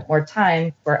and more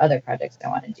time for other projects I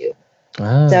want to do.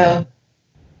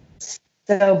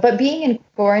 So, but being in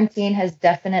quarantine has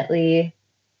definitely,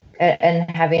 and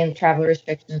having travel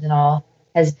restrictions and all,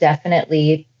 has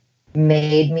definitely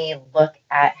made me look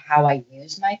at how I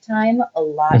use my time a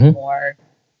lot more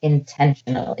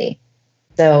intentionally.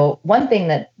 So one thing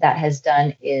that has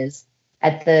done is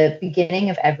at the beginning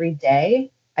of every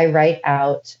day, I write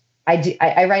out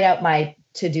my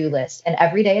to-do list, and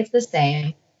every day it's the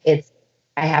same.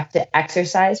 I have to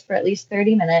exercise for at least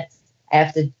 30 minutes. I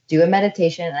have to do a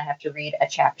meditation, and I have to read a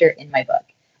chapter in my book.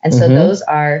 And so those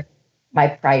are my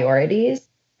priorities.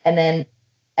 And then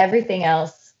everything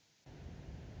else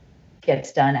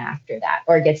gets done after that,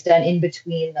 or gets done in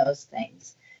between those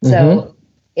things. So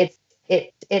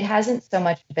it hasn't so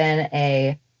much been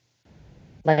a,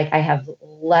 like I have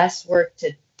less work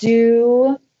to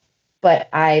do, but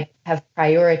I have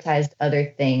prioritized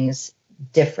other things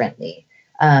differently.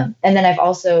 And then I've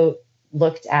also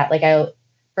looked at,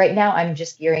 right now I'm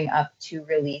just gearing up to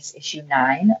release issue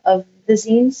 9 of the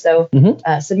zine. So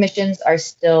submissions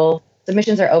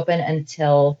are open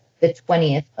until the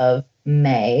 20th of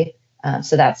May.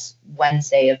 So that's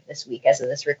Wednesday of this week as of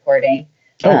this recording.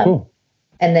 Cool.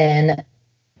 And then,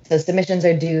 so submissions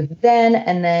are due then,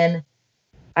 and then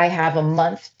I have a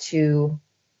month to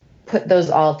put those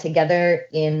all together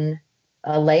in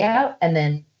a layout and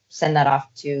then send that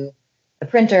off to the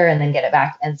printer and then get it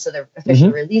back. And so the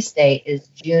official release date is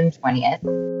June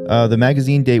 20th. The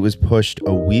magazine date was pushed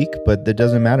a week, but that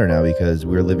doesn't matter now because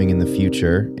we're living in the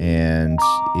future and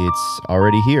it's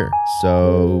already here.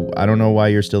 So I don't know why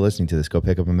you're still listening to this. Go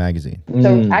pick up a magazine.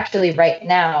 So actually right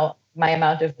now, my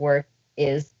amount of work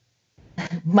is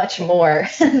much more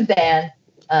than...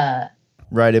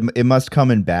 Right. It must come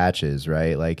in batches,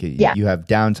 right? Like you have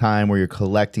downtime where you're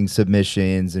collecting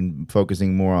submissions and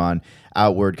focusing more on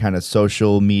outward kind of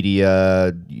social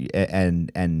media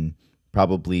and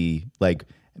probably like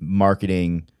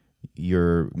marketing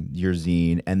your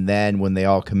zine. And then when they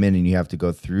all come in and you have to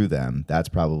go through them, that's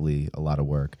probably a lot of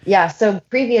work. Yeah. So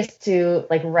previous to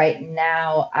like right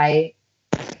now, I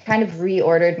kind of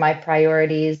reordered my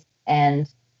priorities and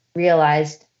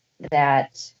realized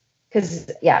that,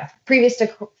 because previous to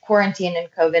quarantine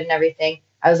and COVID and everything,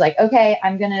 I was like, okay,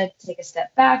 I'm going to take a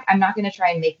step back. I'm not going to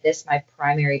try and make this my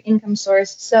primary income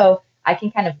source. So I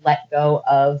can kind of let go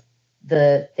of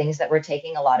the things that were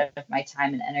taking a lot of my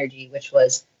time and energy, which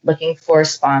was looking for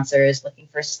sponsors, looking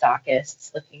for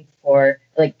stockists, looking for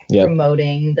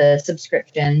promoting the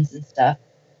subscriptions and stuff.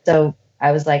 So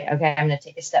I was like, okay, I'm going to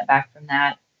take a step back from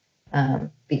that.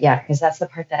 But yeah, because that's the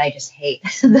part that I just hate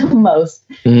the most.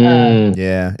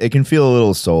 Yeah, it can feel a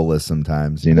little soulless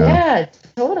sometimes, you know? Yeah,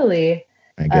 totally.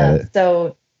 I get it.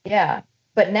 So yeah,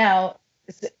 but now,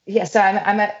 so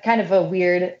I'm at kind of a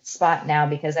weird spot now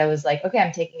because I was like, okay,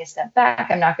 I'm taking a step back.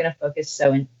 I'm not going to focus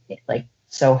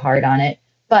so hard on it.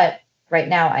 But right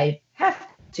now I have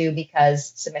to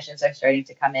because submissions are starting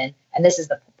to come in, and this is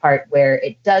the part where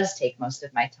it does take most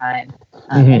of my time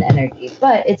and energy.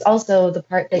 But it's also the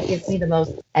part that gives me the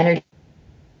most energy.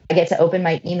 I get to open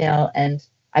my email and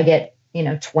I get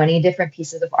 20 different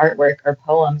pieces of artwork or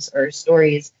poems or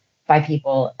stories by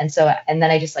people, and then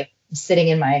I just like sitting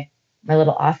in my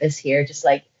little office here, just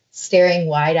like staring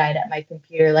wide-eyed at my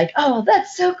computer like, oh,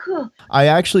 that's so cool.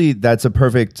 That's a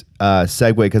perfect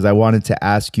segue because I wanted to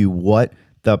ask you what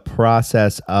the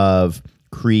process of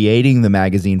creating the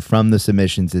magazine from the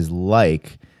submissions is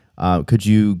like. Could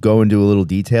you go into a little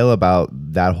detail about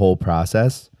that whole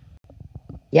process?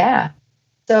 Yeah.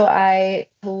 So I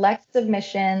collect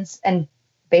submissions, and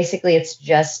basically it's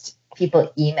just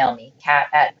people email me,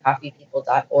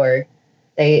 kat@coffeepeople.org.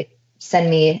 They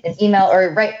send me an email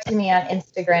or write to me on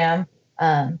Instagram.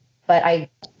 But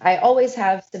I always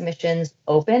have submissions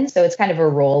open, so it's kind of a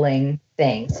rolling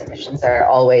thing. Submissions are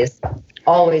always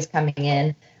coming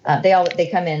in. They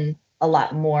come in a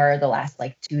lot more the last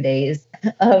like 2 days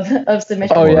of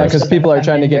submissions. Oh yeah, because people are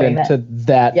trying to get into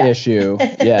that issue.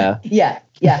 Yeah.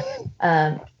 Yeah.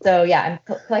 So yeah,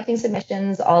 I'm collecting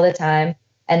submissions all the time,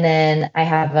 and then I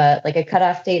have a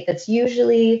cutoff date that's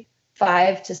usually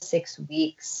 5 to 6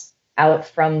 weeks out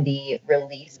from the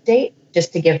release date,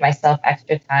 just to give myself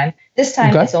extra time. This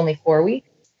time it's only 4 weeks,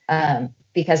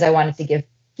 because I wanted to give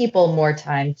people more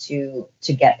time to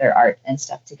get their art and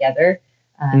stuff together.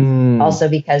 Also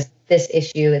because this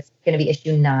issue is going to be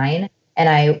issue 9, and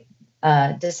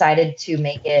I decided to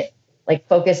make it like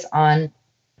focus on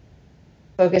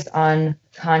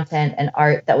content and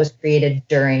art that was created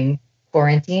during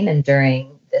quarantine and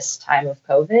during this time of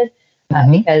COVID,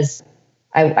 because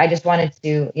I just wanted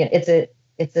to,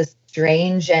 it's a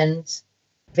strange and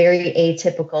very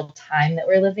atypical time that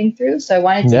we're living through. So I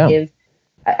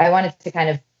wanted to kind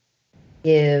of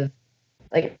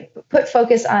put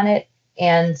focus on it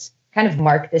and kind of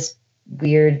mark this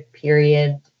weird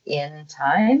period in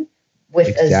time with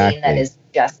a zine that is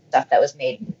just stuff that was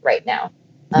made right now.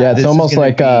 It's almost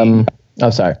like,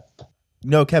 sorry.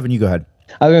 No, Kevin, you go ahead.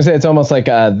 I was gonna say, it's almost like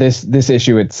this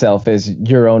issue itself is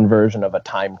your own version of a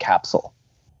time capsule.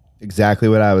 Exactly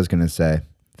what I was gonna say.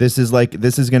 This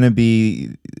could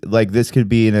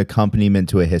be an accompaniment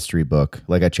to a history book,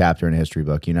 like a chapter in a history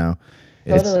book,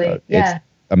 Totally. It's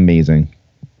amazing.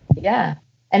 Yeah.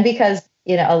 And because,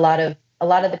 a lot of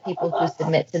the people who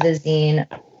submit to the zine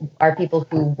are people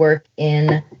who work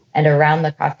in and around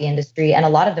the coffee industry. And a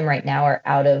lot of them right now are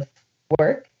out of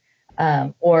work,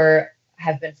 or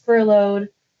have been furloughed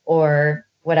or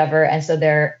whatever. And so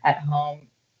they're at home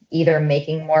either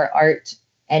making more art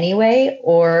anyway,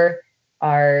 or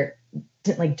are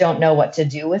don't know what to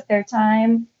do with their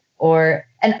time.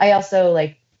 And I also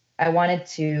I wanted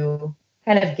to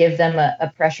kind of give them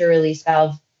a pressure release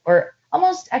valve, or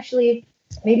almost actually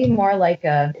maybe more like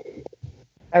a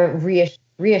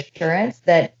reassurance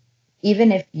that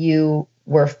even if you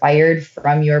were fired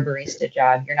from your barista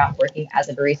job, you're not working as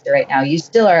a barista right now, you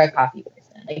still are a coffee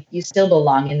person. You still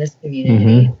belong in this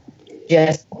community.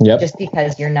 Just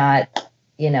because you're not,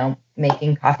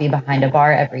 making coffee behind a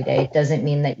bar every day doesn't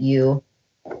mean that you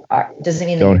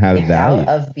don't have value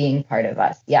of being part of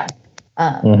us. Yeah.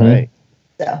 Right.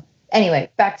 So anyway,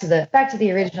 back to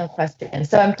the original question.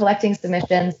 So I'm collecting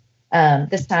submissions.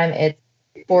 This time it's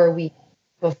 4 weeks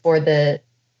before the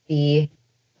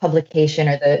publication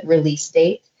or the release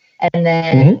date. And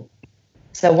then,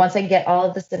 so once I get all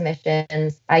of the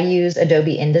submissions, I use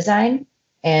Adobe InDesign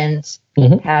and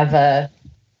have a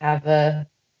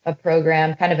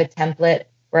program, kind of a template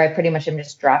where I pretty much am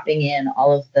just dropping in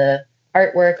all of the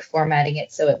artwork, formatting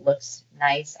it so it looks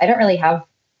nice. I don't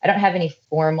have any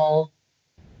formal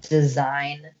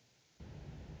design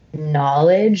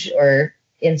knowledge or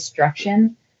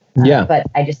instruction. But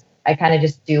I kind of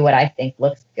just do what I think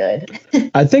looks good.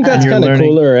 I think that's kind of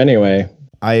cooler anyway.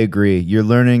 I agree. You're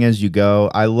learning as you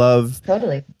go. I love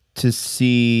to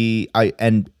see,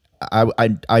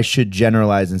 I should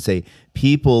generalize and say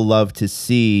people love to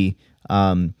see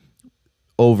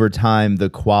over time the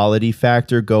quality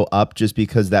factor go up, just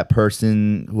because that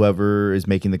person, whoever is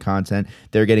making the content,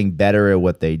 they're getting better at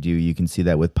what they do. You can see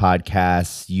that with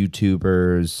podcasts,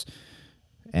 YouTubers,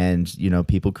 and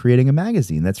people creating a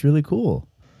magazine. That's really cool.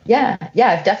 Yeah,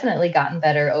 I've definitely gotten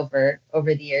better over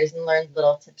the years and learned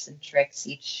little tips and tricks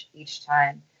each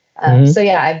time. So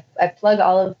yeah, I plug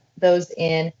all of those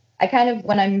in. I kind of,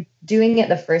 when I'm doing it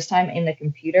the first time in the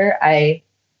computer, I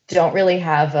don't really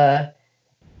have a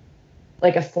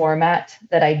format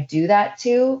that I do that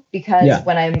to, because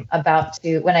when I'm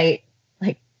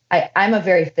I'm a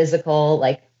very physical,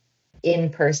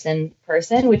 in-person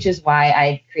person, which is why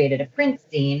I created a print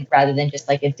zine rather than just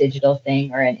a digital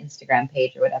thing or an Instagram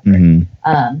page or whatever.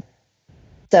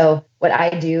 So what I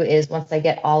do is, once I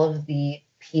get all of the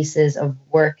pieces of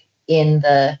work in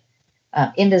the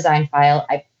InDesign file,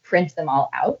 I print them all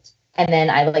out, and then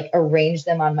I arrange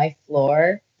them on my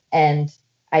floor, and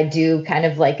I do kind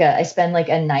of I spend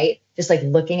a night just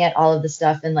looking at all of the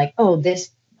stuff and this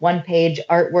one page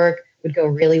artwork would go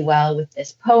really well with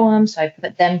this poem. So I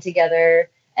put them together,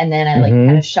 and then I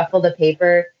kind of shuffle the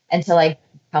paper until I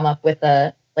come up with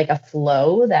a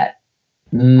flow that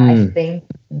I think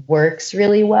works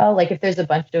really well. If there's a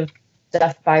bunch of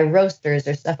stuff by roasters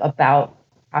or stuff about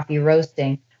coffee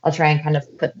roasting, I'll try and kind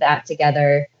of put that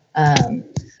together.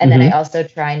 And then I also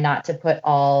try not to put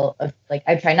all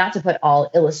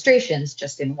illustrations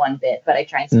just in one bit, but I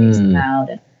try and space them out.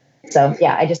 So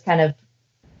yeah, I just kind of,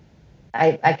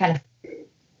 I kind of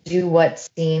do what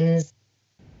seems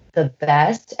the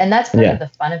best. And that's kind of the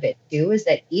fun of it too, is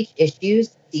that each issue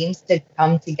seems to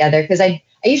come together, because I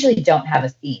usually don't have a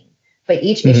theme, but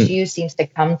each issue seems to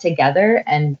come together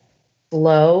and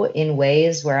flow in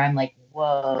ways where I'm like,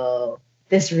 whoa,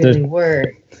 this really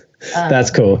worked.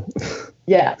 That's cool.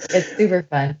 Yeah, it's super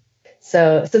fun.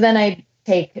 So then I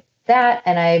take that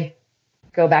and I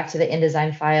go back to the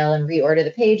InDesign file and reorder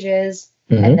the pages.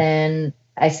 And then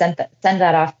I send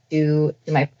that off to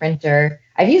my printer.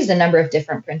 I've used a number of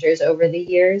different printers over the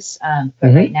years,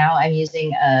 but right now I'm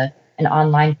using an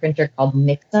online printer called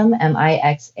Mixam,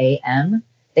 Mixam.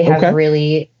 They have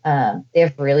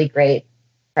really great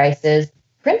prices.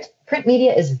 Print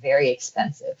media is very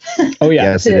expensive. Oh yeah,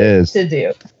 yes, it is to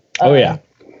do. Oh yeah,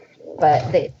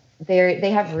 but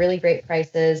they have really great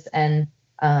prices, and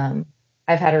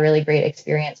I've had a really great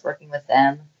experience working with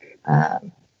them.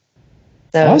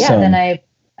 So awesome. yeah, then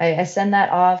I send that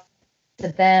off to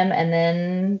them, and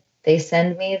then they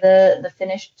send me the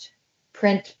finished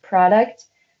print product.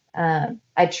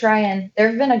 I try, and there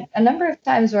have been a number of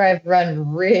times where I've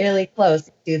run really close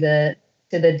to the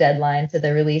deadline, to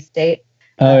the release date.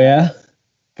 Oh yeah.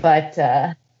 But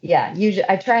yeah, usually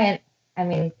I try and, I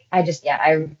mean, I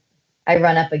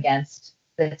run up against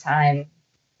the time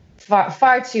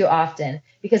far too often,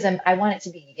 because I want it to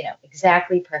be,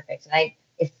 exactly perfect. And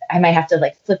I might have to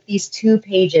like flip these 2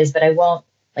 pages, but I won't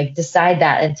like decide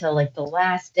that until like the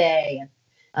last day.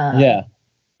 And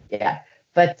yeah.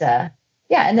 But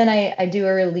yeah, and then I do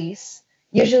a release.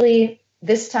 Usually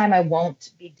this time I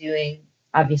won't be doing,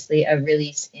 obviously, a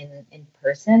release in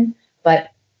person,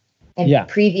 but in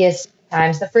previous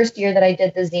times, the first year that I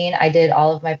did the zine, I did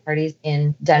all of my parties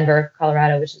in Denver,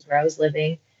 Colorado, which is where I was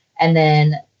living. And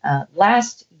then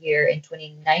last year in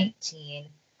 2019,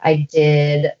 I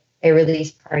did a release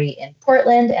party in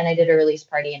Portland, and I did a release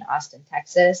party in Austin,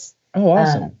 Texas. Oh,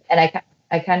 awesome. And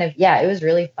I kind of, it was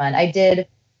really fun. I did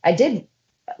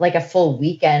like a full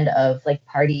weekend of like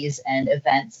parties and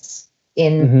events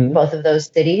in both of those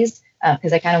cities,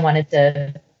 because I kind of wanted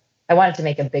to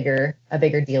make a bigger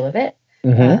deal of it.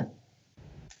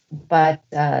 But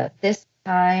this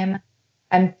time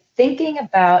I'm thinking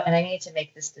about, and I need to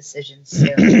make this decision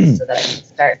soon so that I can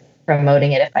start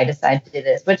promoting it if I decide to do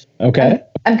this, which I'm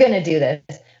going to do this,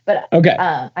 but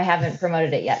I haven't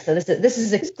promoted it yet. So this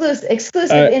is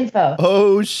exclusive info.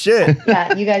 Oh shit.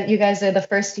 Yeah. You guys are the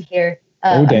first to hear.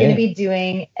 I'm going to be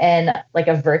doing a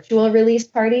virtual release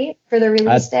party for the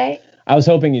release day. I was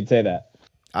hoping you'd say that.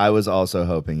 I was also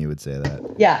hoping you would say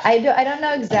that. Yeah, I don't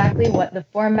know exactly what the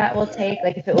format will take,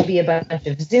 like if it will be a bunch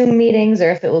of Zoom meetings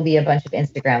or if it will be a bunch of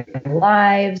Instagram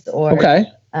lives, or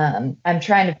I'm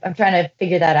trying to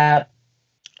figure that out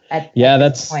at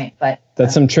this point. But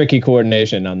that's some tricky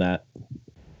coordination on that.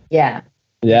 Yeah.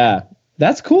 Yeah.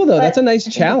 That's cool though. That's a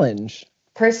nice challenge.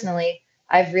 Personally,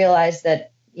 I've realized that,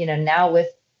 now with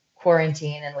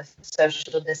quarantine and with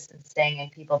social distancing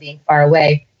and people being far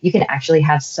away, you can actually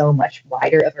have so much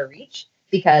wider of a reach,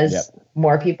 because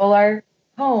more people are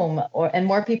home, and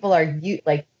more people are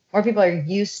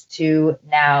used to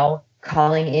now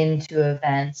calling into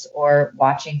events or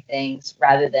watching things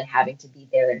rather than having to be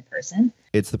there in person.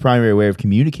 It's the primary way of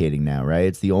communicating now, right?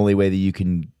 It's the only way that you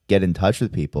can get in touch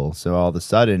with people. So all of a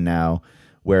sudden now,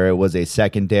 where it was a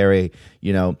secondary,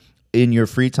 in your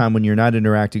free time when you're not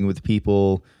interacting with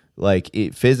people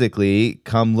physically,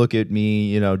 come look at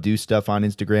me, do stuff on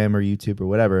Instagram or YouTube or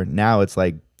whatever. Now it's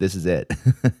like, this is it.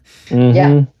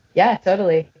 Yeah,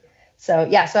 totally. So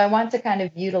I want to kind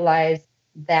of utilize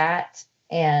that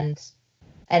and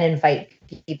invite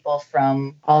people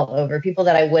from all over, people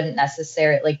that I wouldn't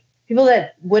necessarily,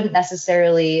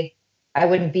 I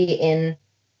wouldn't be in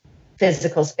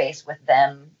physical space with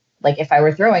them. Like if I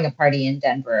were throwing a party in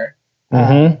Denver.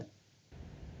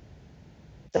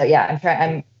 So yeah,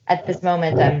 I'm at this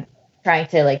moment, I'm trying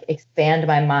to expand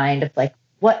my mind of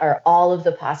what are all of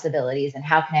the possibilities and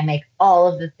how can I make all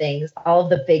of the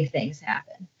big things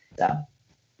happen. So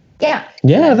yeah,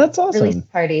 that's awesome. Release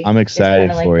party. I'm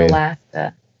excited for you.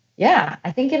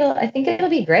 I think it'll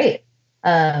be great.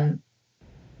 So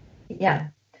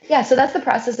that's the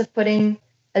process of putting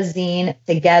a zine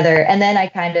together, and then I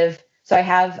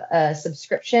have a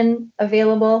subscription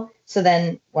available. So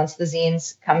then once the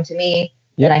zines come to me,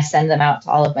 then I send them out to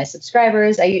all of my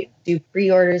subscribers. I do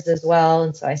pre-orders as well,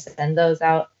 and so I send those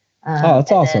out.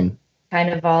 That's awesome. It kind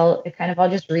of all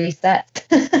just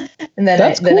resets, and then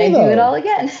I do it all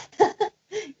again.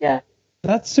 Yeah,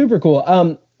 that's super cool.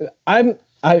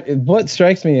 What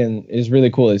strikes me and is really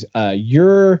cool is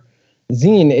your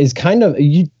zine is kind of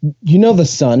the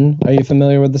Sun. Are you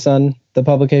familiar with the Sun? the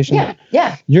publication?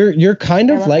 Yeah. You're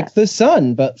kind I of love like that. The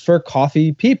Sun, but for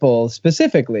coffee people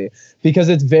specifically, because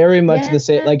it's very much the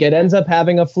same. Like it ends up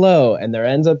having a flow, and there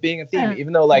ends up being a theme.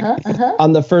 Even though, like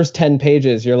on the first 10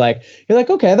 pages, you're like,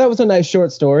 okay, that was a nice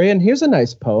short story, and here's a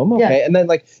nice poem. Okay, Yeah. and then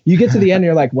like you get to the end, and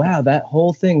you're like, wow, that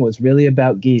whole thing was really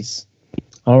about geese.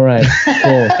 All right,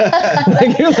 cool.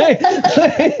 Like, you're like,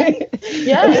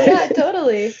 yeah,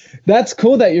 totally. that's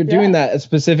cool that you're doing that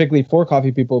specifically for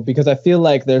coffee people, because I feel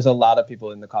like there's a lot of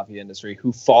people in the coffee industry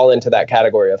who fall into that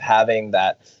category of having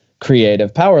that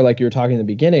creative power, like you were talking in the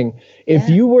beginning. If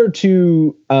you were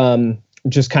to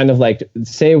just kind of like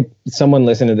say someone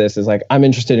listening to this is like, I'm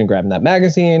interested in grabbing that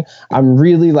magazine. I'm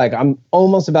really like, I'm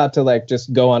almost about to like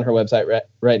just go on her website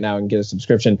right now and get a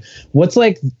subscription. What's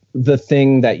like the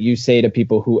thing that you say to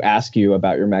people who ask you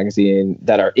about your magazine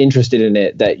that are interested in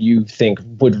it that you think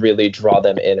would really draw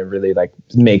them in and really like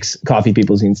makes Coffee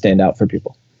People Zine stand out for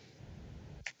people?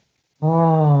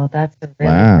 Oh, that's a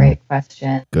really great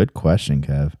question. Good question,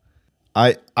 Kev.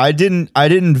 I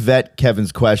didn't vet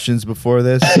Kevin's questions before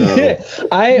this. So. That's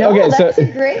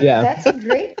a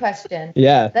great question.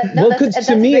 Yeah. Because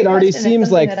to me, it already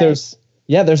seems like there's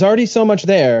already so much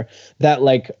there that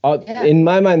like in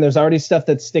my mind, there's already stuff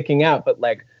that's sticking out. But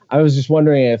like, I was just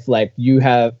wondering if like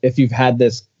if you've had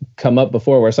this come up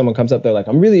before where someone comes up, they're like,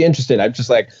 I'm really interested. I'm just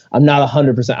like, I'm not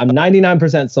 100%. I'm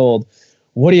 99% sold.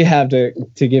 What do you have to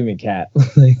give me, Kat?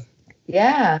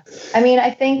 Yeah. I mean, I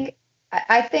think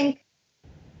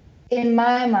in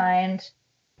my mind,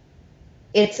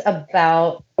 it's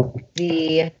about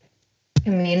the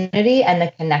community and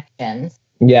the connections.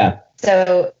 Yeah.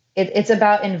 So it's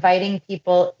about inviting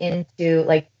people into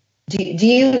like, do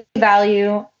you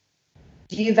value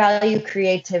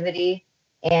creativity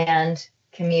and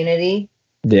community?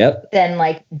 Yep. Then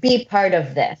like be part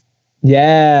of this.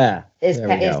 Yeah. Is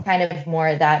kind of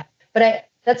more that. But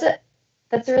that's a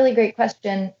really great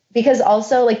question, because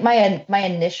also like my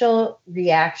initial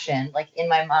reaction, like in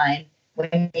my mind,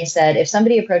 when you said, if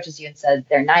somebody approaches you and said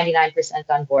they're 99%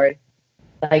 on board,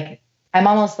 like I'm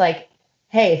almost like,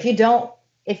 hey, if you're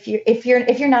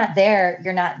not there,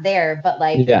 you're not there. But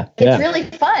like, it's really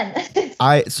fun.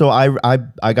 I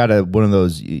got one of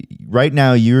those right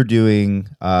now. You're doing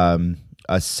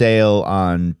a sale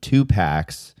on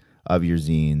 2-packs of your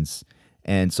zines.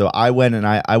 And so I went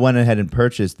ahead and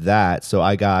purchased that. So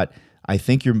I got, I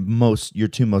think your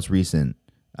two most recent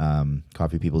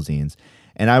Coffee People zines.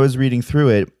 And I was reading through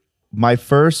it. My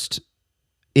first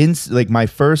knee-jerk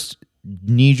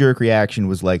reaction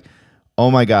was like,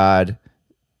 oh my God,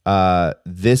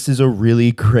 this is a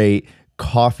really great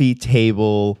coffee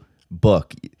table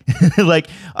book. Like,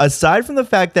 aside from the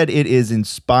fact that it is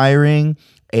inspiring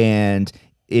and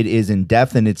it is in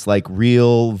depth and it's like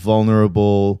real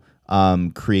vulnerable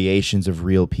creations of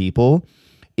real people.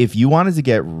 If you wanted to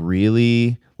get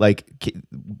really like,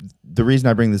 the reason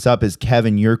I bring this up is,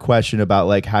 Kevin, your question about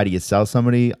like, how do you sell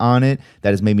somebody on it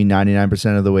that is maybe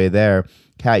 99% of the way there.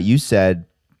 Kat, you said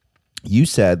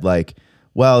like,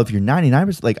 well, if you're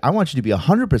 99%, like I want you to be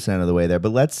 100% of the way there,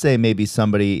 but let's say maybe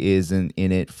somebody isn't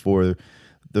in it for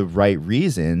the right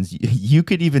reasons. You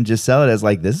could even just sell it as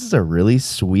like, this is a really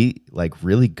sweet, like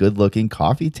really good looking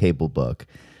coffee table book.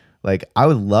 Like, I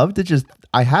would love to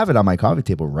I have it on my coffee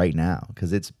table right now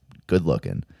because it's good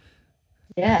looking.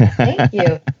 Yeah, thank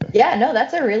you. Yeah, no,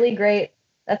 that's a really great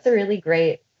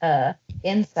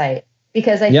insight,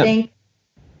 because I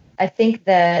think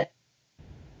that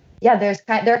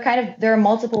there are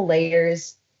multiple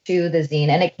layers to the zine,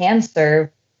 and it can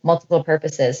serve multiple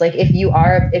purposes. Like if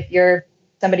you're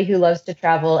somebody who loves to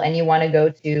travel and you want to go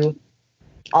to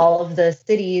all of the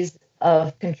cities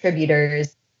of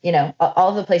contributors, you know,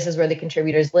 all the places where the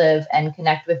contributors live, and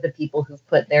connect with the people who've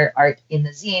put their art in the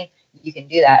zine, you can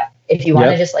do that. If you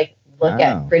want to just like look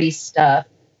at pretty stuff,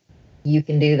 you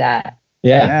can do that.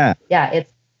 Yeah.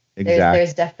 It's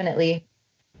there's definitely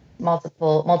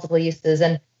multiple uses.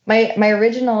 And my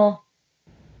original,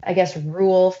 I guess,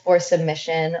 rule for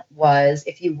submission was,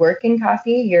 if you work in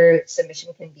coffee, your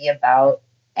submission can be about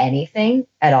anything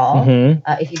at all. Mm-hmm.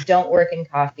 If you don't work in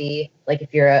coffee, like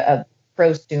if you're a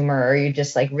prosumer or you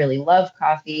just like really love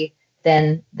coffee,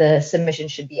 then the submission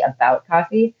should be about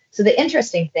coffee. So the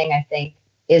interesting thing, I think,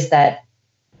 is that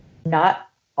not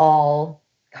all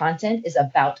content is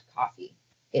about coffee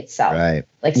itself. Right.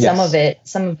 Like some of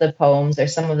the poems or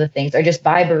some of the things are just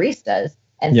by baristas.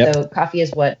 And so coffee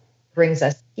is what brings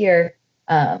us here.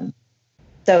 So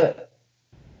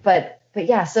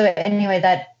anyway,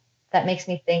 that makes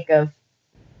me think of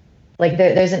like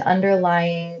there's an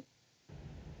underlying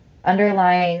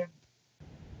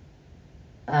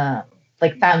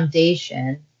like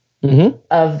foundation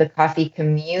of the coffee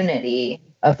community,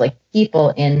 of like people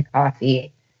in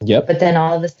coffee. Yep. But then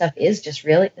all of the stuff is just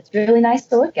really, it's really nice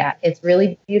to look at. It's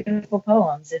really beautiful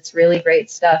poems. It's really great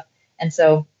stuff. And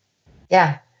so,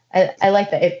 yeah, I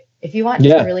like that. If you want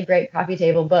a really great coffee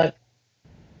table book,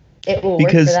 it will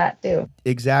work for that too.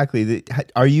 Exactly.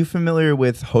 Are you familiar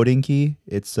with Hodinkee?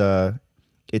 It's a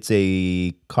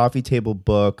coffee table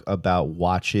book about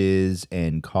watches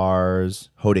and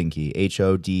cars. Hodinkee,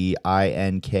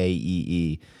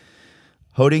 Hodinkee.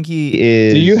 Hodinkee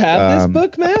is. Do you have this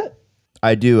book, Matt?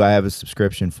 I do. I have a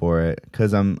subscription for it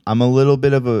because I'm a little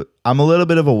bit of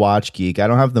a watch geek. I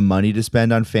don't have the money to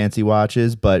spend on fancy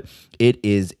watches, but it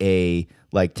is a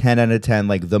like 10 out of 10,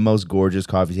 like the most gorgeous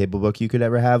coffee table book you could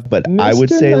ever have. But Mr. I would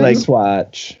say Nice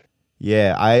Watch.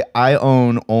 Yeah, I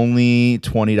own only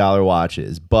 $20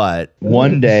 watches, but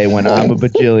one day when I'm a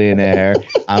bajillionaire,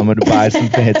 I'm going to buy some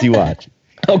fancy watches.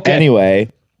 Okay.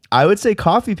 Anyway, I would say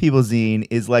Coffee People Zine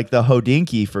is like the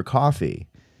Hodinkee for coffee.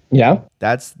 Yeah.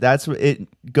 That's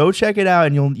it. Go check it out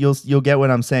and you'll get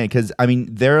what I'm saying, cuz I mean,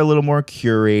 they're a little more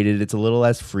curated, it's a little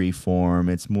less free form.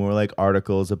 It's more like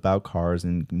articles about cars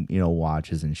and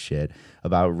watches and shit,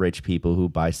 about rich people who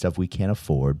buy stuff we can't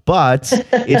afford. But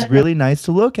it's really nice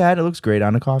to look at. It looks great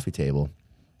on a coffee table.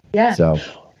 Yeah. So,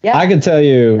 yeah. I can tell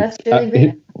you That's really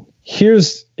great.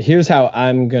 Here's how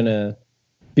I'm going to,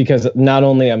 because not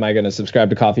only am I going to subscribe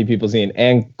to Coffee People Zine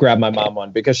and grab my mom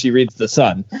one because she reads The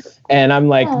Sun. And I'm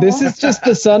like, this is just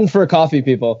The Sun for coffee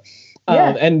people.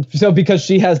 Yeah. And so because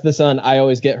she has The Sun, I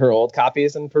always get her old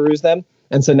copies and peruse them.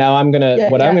 And so now I'm going to, I'm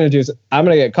going to do is I'm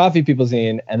going to get Coffee People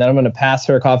Zine and then I'm going to pass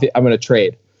her a coffee. I'm going to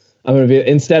trade. I'm going to be,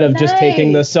 instead of just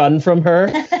taking The Sun from her,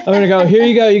 I'm going to go, here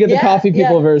you go. You get the Coffee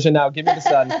People version now. Give me The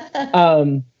Sun.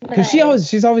 Because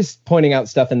she's always pointing out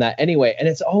stuff in that anyway. And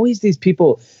it's always these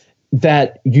people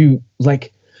that you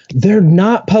like, they're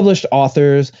not published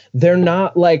authors. They're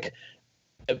not like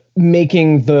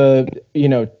making the,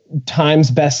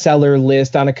 Times bestseller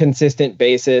list on a consistent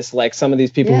basis. Like some of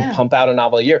these people who pump out a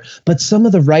novel a year, but some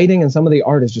of the writing and some of the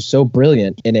art is just so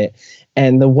brilliant in it.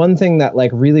 And the one thing that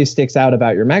like really sticks out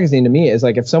about your magazine to me is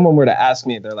like, if someone were to ask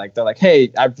me, they're like,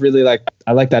 hey, I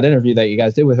like that interview that you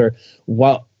guys did with her.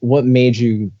 What made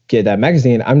you get that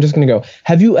magazine? I'm just going to go,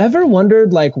 have you ever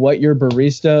wondered like what your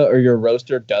barista or your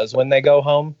roaster does when they go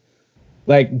home?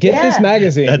 Like get this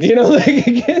magazine,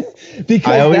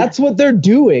 because that's what they're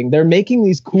doing. They're making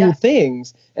these cool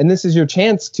things. And this is your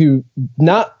chance to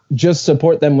not just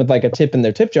support them with like a tip in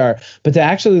their tip jar, but to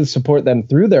actually support them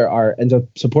through their art and to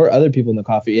support other people in the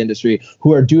coffee industry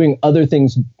who are doing other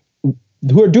things,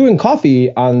 who are doing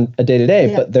coffee on a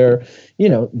day-to-day, but they're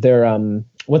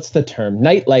what's the term?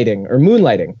 Night lighting or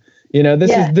moonlighting. This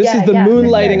is the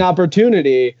moonlighting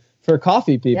opportunity for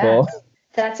coffee people. Yeah.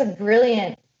 That's a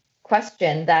brilliant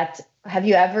question. Have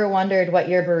you ever wondered what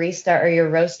your barista or your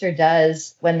roaster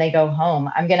does when they go home?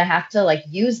 I'm going to have to like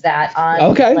use that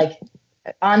on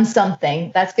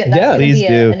something. That's good. That's going to be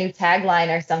a new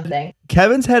tagline or something.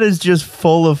 Kevin's head is just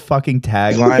full of fucking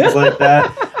taglines like that.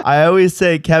 I always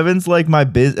say Kevin's like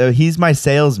he's my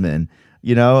salesman,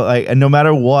 like, and no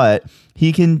matter what,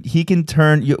 he can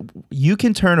turn you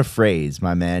can turn a phrase,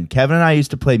 my man. Kevin and I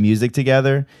used to play music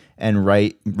together and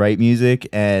write music,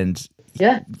 and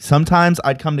sometimes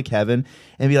I'd come to Kevin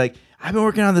and be like, I've been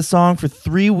working on this song for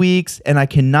 3 weeks and I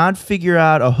cannot figure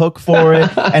out a hook for it.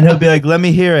 And he'll be like, let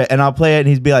me hear it. And I'll play it. And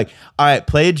he'd be like, all right,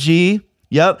 play a G.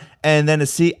 Yep. And then a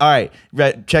C. All right,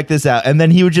 check this out. And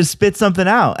then he would just spit something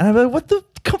out. And I'd be like, what the?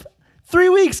 3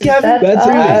 weeks, Kevin. That's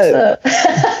right.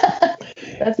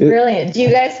 That's brilliant. Do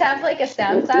you guys have like a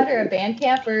SoundCloud or a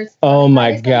Bandcamp or? Oh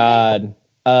my God.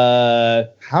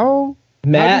 How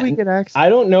do we get access? I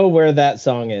don't know where that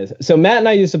song is. So Matt and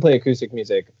I used to play acoustic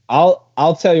music.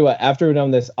 I'll tell you what, after we're done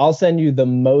this, I'll send you the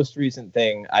most recent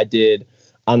thing I did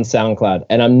on SoundCloud.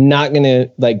 And I'm not going to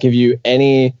like give you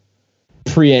any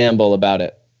preamble about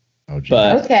it. Oh, geez.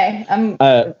 But okay. I'm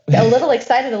a little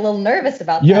excited, a little nervous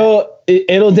about that.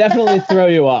 It'll definitely throw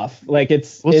you off. Like we'll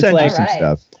it's send like you some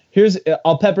stuff.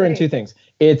 I'll pepper in two things.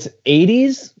 It's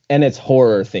 80s and it's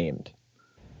horror themed.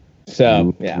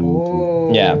 So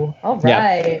Ooh. Yeah. All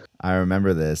right. I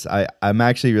remember this. I'm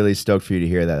actually really stoked for you to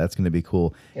hear that. That's going to be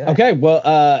cool. Okay.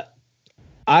 Well,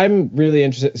 I'm really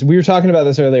interested. So we were talking about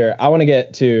this earlier. I want to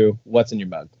get to what's in your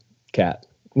mug, Kat.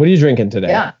 What are you drinking today?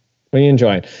 Yeah. What are you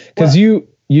enjoying? Because you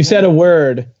said a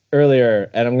word earlier,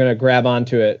 and I'm going to grab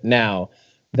onto it now.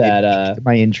 That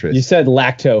my interest. You said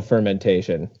lacto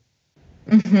fermentation.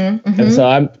 Mm-hmm. And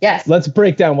so let's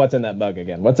break down what's in that mug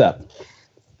again. What's up?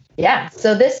 Yeah.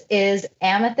 So this is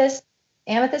Amethyst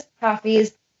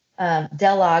Coffee's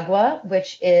Del Agua,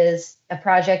 which is a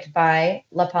project by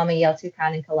La Palma y el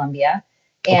Tucán in Colombia.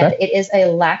 And it is a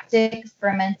lactic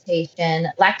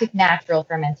natural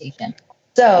fermentation.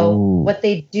 So what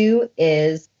they do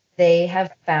is they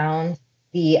have found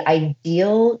the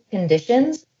ideal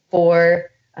conditions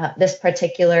for this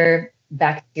particular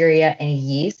bacteria and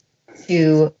yeast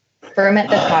to ferment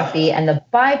the coffee, and the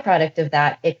byproduct of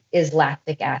that is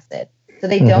lactic acid. So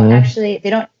they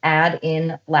don't add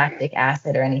in lactic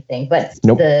acid or anything, but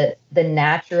the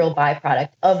natural byproduct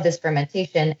of this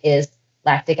fermentation is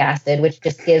lactic acid, which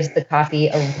just gives the coffee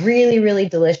a really, really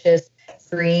delicious,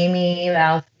 creamy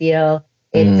mouthfeel.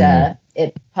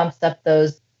 It pumps up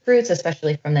those fruits,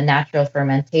 especially from the natural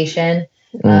fermentation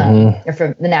or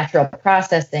from the natural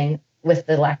processing with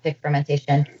the lactic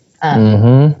fermentation.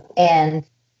 And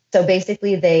so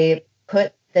basically they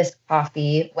put this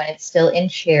coffee when it's still in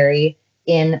cherry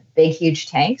in big,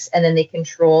 huge tanks, and then they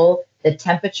control the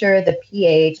temperature, the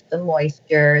pH, the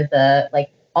moisture,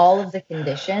 all of the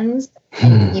conditions,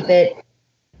 and keep it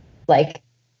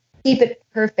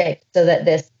perfect so that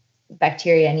this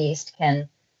bacteria and yeast can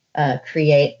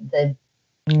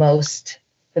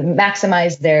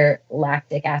maximize their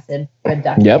lactic acid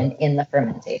production in the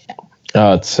fermentation.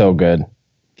 Oh, it's so good.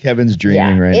 Kevin's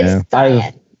dreaming right now.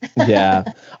 Science.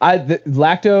 The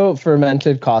lacto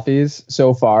fermented coffees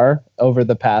so far over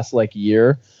the past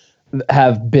year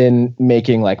have been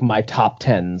making my top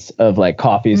 10s of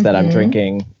coffees that I'm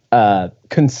drinking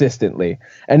consistently,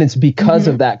 and it's because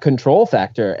of that control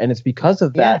factor, and it's because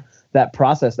of that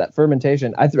process, that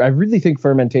fermentation. I really think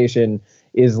fermentation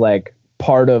is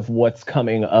part of what's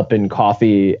coming up in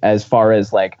coffee as far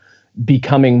as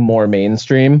becoming more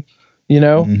mainstream.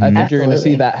 I think you're going to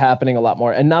see that happening a lot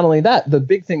more. And not only that, the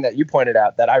big thing that you pointed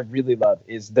out that I really love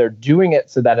is they're doing it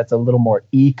so that it's a little more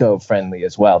eco-friendly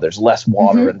as well. There's less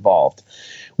water involved,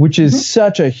 which is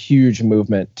such a huge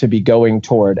movement to be going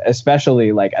toward,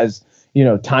 especially as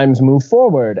times move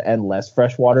forward and less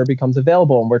fresh water becomes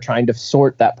available, and we're trying to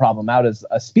sort that problem out as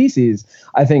a species.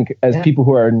 I think as people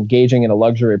who are engaging in a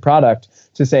luxury product,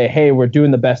 to say, hey, we're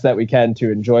doing the best that we can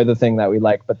to enjoy the thing that we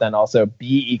like, but then also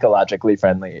be ecologically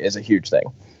friendly is a huge thing.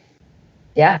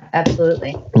 Yeah,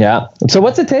 absolutely. Yeah. So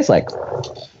what's it taste like?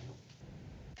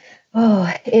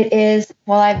 Oh, it is.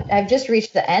 Well, I've just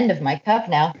reached the end of my cup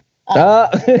now.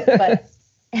 But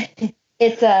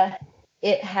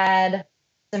it had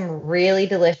some really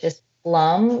delicious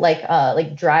plum,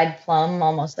 like dried plum,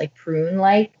 almost like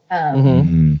prune-like,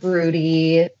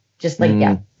 fruity, just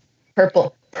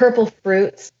purple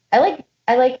fruits. I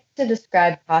like to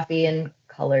describe coffee in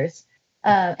colors.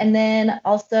 And then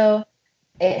also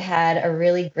it had a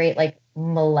really great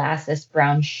molasses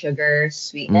brown sugar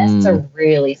sweetness. It's a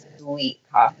really sweet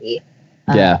coffee.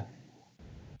 Yeah,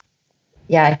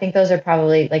 I think those are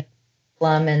probably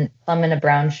plum and a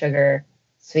brown sugar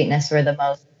sweetness were the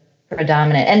most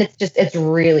predominant, and it's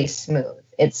really smooth.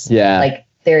 It's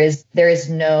there's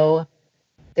no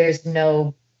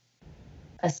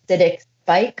acidic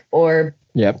spike or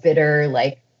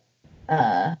bitter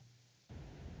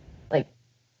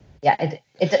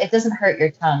it doesn't hurt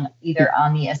your tongue either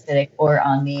on the acidic or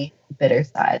on the bitter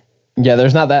side. Yeah,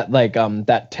 there's not that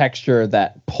that texture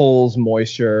that pulls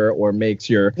moisture or makes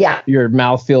your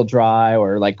mouth feel dry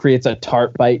or creates a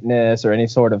tart biteness or any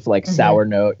sort of sour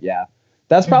note. Yeah.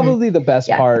 That's probably the best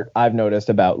part I've noticed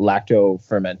about lacto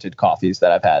fermented coffees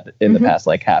that I've had in the past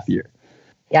half year.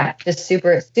 Yeah, just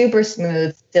super, super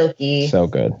smooth, silky. So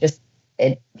good. Just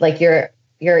you're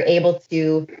able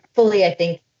to fully, I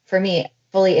think, for me,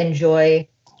 fully enjoy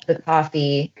the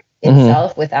coffee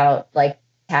itself without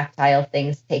tactile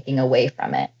things taking away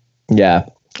from it. Yeah.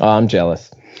 Oh, I'm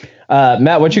jealous.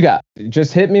 Matt, what you got?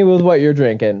 Just hit me with what you're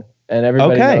drinking, and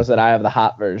everybody knows that I have the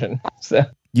hot version. So.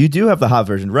 You do have the hot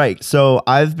version, right? So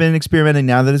I've been experimenting,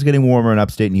 now that it's getting warmer in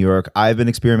upstate New York, I've been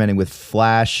experimenting with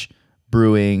Flash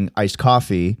brewing iced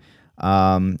coffee.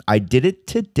 I did it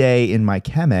today in my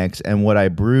Chemex, and what I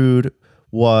brewed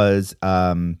was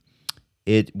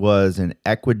it was an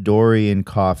Ecuadorian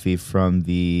coffee from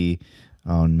the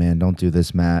don't do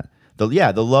this, Matt. The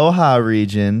Loja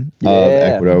region of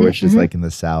Ecuador, which is in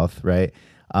the south, right?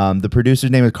 The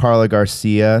producer's name is Carla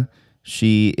Garcia.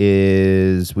 We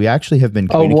actually have been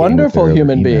communicating a wonderful with her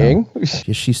human being.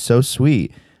 She's so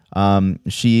sweet.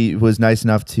 She was nice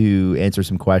enough to answer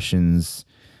some questions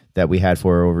that we had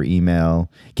for her over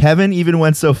email. Kevin even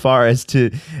went so far as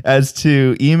to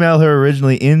email her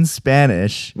originally in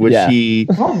Spanish, which he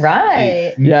all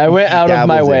right. I went out of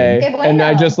my way, and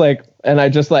I just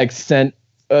sent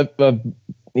a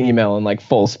email in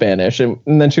full Spanish, and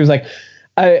then she was like,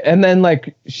 and then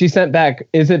like she sent back,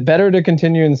 is it better to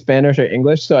continue in Spanish or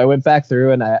English? So I went back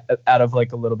through and I, out of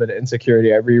like a little bit of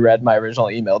insecurity, I reread my original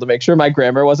email to make sure my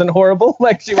grammar wasn't horrible.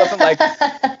 Like she wasn't like,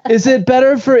 is it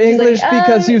better for English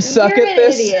because you suck at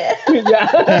this? Yeah.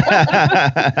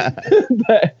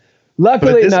 But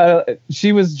luckily, no,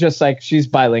 she was just like, she's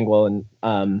bilingual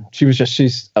and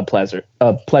she's a pleasure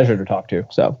to talk to.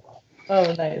 So.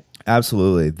 Oh, nice.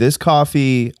 Absolutely. This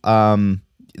coffee came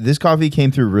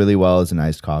through really well as an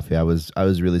iced coffee. I was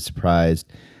really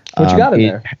surprised. What you got in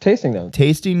there? Tasting notes.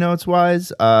 Tasting notes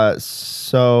wise,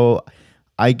 so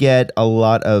I get a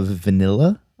lot of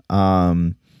vanilla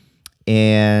and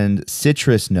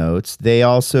citrus notes. They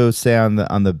also say on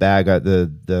the bag,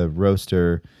 the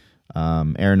roaster,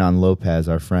 Hernan Lopez,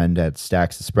 our friend at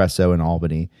Stacks Espresso in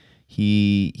Albany,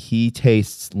 he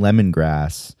tastes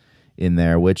lemongrass in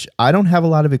there, which I don't have a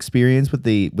lot of experience with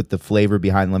the flavor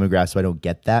behind lemongrass, so I don't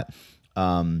get that.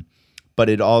 But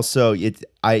it also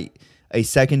a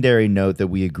secondary note that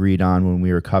we agreed on when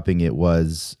we were cupping it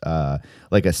was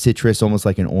like a citrus, almost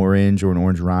like an orange or an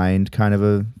orange rind kind of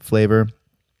a flavor,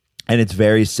 and it's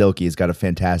very silky. It's got a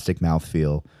fantastic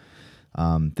mouthfeel.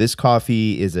 This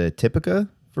coffee is a Typica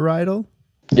varietal.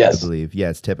 Yes, I believe.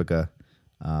 Yeah, it's Typica.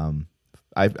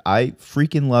 I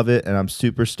freaking love it, and I'm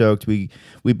super stoked. We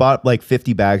bought like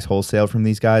 50 bags wholesale from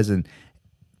these guys, and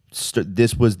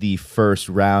this was the first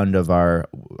round of our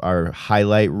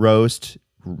highlight roast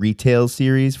retail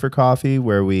series for coffee,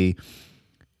 where we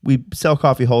sell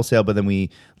coffee wholesale, but then we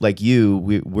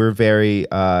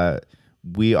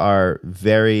are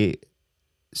very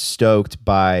stoked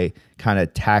by kind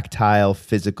of tactile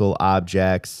physical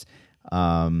objects,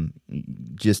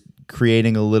 just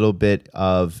creating a little bit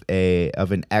of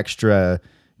an extra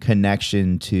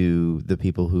connection to the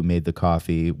people who made the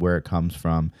coffee, where it comes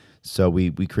from. So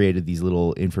we created these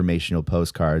little informational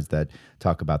postcards that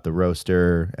talk about the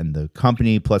roaster and the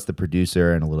company, plus the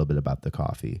producer, and a little bit about the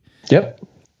coffee. Yep.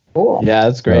 Cool. Yeah,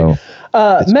 that's great. This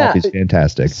Matt, coffee's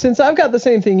fantastic. Since I've got the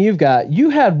same thing you've got, you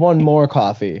had one more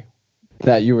coffee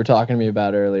that you were talking to me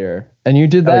about earlier, and you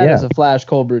did that as a flash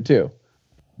cold brew too.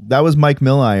 That was Mike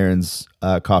Milliron's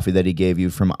coffee that he gave you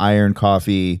from Iron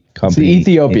Coffee Company. It's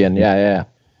the Ethiopian. Yeah.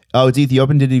 Oh, it's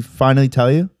Ethiopian. Did he finally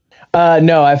tell you?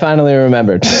 No, I finally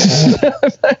remembered.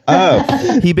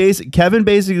 Kevin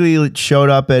basically showed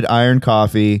up at Iron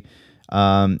Coffee,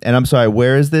 and I'm sorry,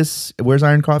 where's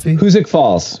Iron Coffee?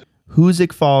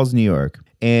 Hoosick Falls, New York.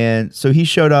 And so he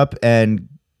showed up, and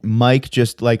Mike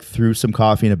just like threw some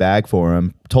coffee in a bag for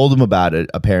him, told him about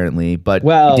it apparently, but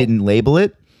didn't label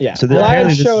it. Yeah. So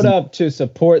I showed up to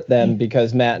support them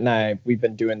because Matt and I, we've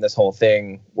been doing this whole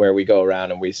thing where we go around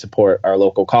and we support our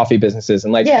local coffee businesses.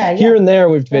 And here and there,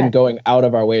 we've been going out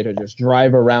of our way to just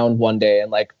drive around one day and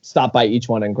like stop by each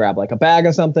one and grab like a bag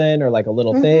of something or like a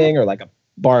little thing or like a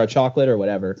bar of chocolate or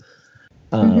whatever.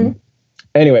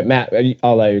 Anyway, Matt,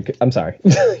 I'll let you, I'm sorry.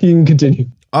 You can continue.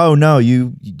 Oh no,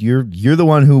 you're the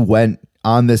one who went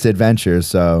on this adventure.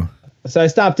 So I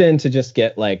stopped in to just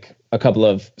get like a couple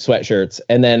of sweatshirts,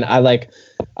 and then I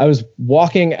was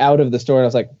walking out of the store and I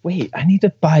was like, wait, I need to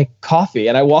buy coffee.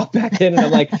 And I walked back in and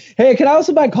I'm like, hey, can I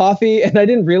also buy coffee? And I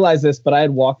didn't realize this, but I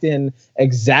had walked in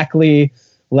exactly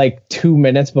like 2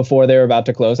 minutes before they were about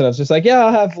to close. And I was just like, yeah,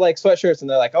 I'll have like sweatshirts. And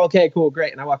they're like, okay, cool,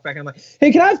 great. And I walked back and I'm like,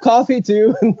 hey, can I have coffee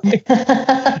too? And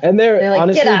they're like,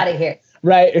 honestly, get out of here.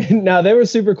 Right. No, they were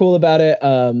super cool about it.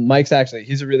 Mike's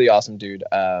he's a really awesome dude.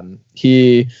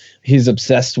 He's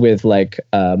obsessed with like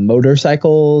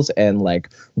motorcycles and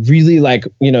like really like,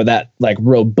 that like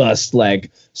robust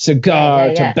like cigar,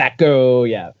 tobacco.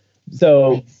 Yeah.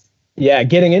 So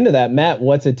getting into that, Matt,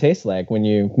 what's it taste like when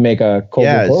you make a cold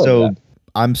brew? So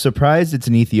I'm surprised it's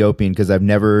an Ethiopian because I've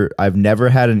never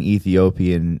had an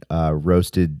Ethiopian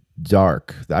roasted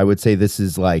dark. I would say this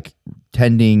is like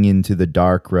tending into the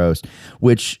dark roast,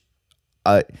 which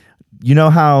you know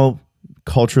how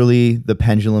culturally the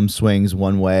pendulum swings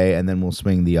one way and then will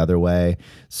swing the other way.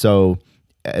 So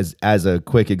as a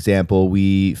quick example,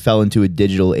 we fell into a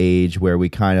digital age where we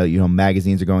kind of,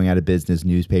 magazines are going out of business,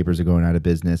 newspapers are going out of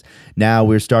business. Now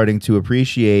we're starting to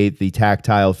appreciate the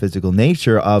tactile physical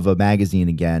nature of a magazine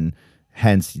again,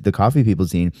 hence the Coffee People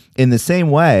zine. In the same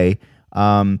way,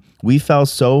 we fell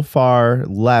so far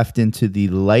left into the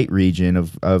light region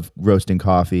of roasting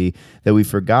coffee that we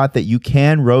forgot that you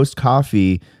can roast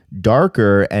coffee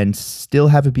darker and still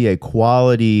have it be a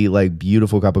quality, like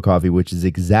beautiful cup of coffee, which is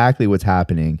exactly what's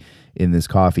happening in this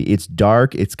coffee. It's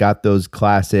dark. It's got those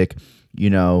classic,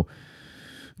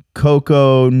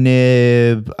 cocoa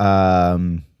nib,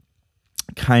 kind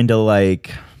of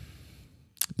like,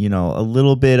 a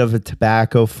little bit of a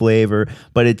tobacco flavor,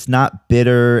 but it's not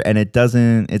bitter and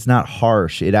it's not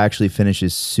harsh. It actually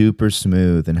finishes super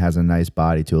smooth and has a nice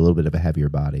body to a little bit of a heavier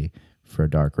body for a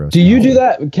dark roast. Do you do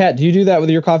that, Kat? Do you do that with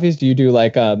your coffees? Do you do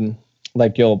like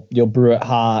you'll brew it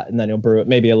hot and then you'll brew it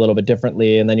maybe a little bit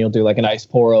differently and then you'll do like an ice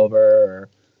pour over? Or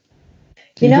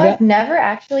I've never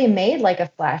actually made like a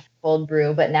flash cold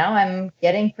brew, but now I'm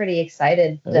getting pretty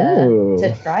excited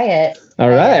to try it. All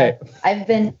right.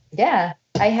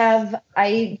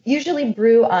 I usually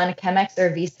brew on Chemex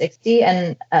or V60,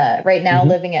 and right now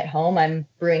living at home, I'm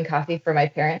brewing coffee for my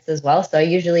parents as well. So I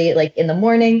usually, like in the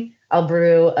morning, I'll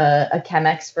brew a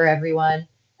Chemex for everyone,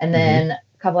 and then a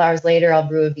couple hours later, I'll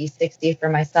brew a V60 for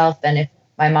myself. And if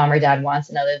my mom or dad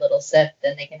wants another little sip,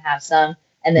 then they can have some.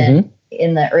 And then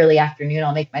in the early afternoon,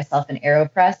 I'll make myself an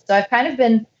AeroPress. So I've kind of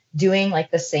been doing like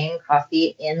the same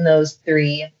coffee in those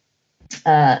three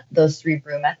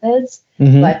brew methods.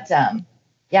 But I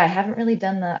haven't really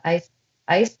done the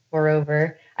ice pour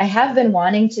over. I have been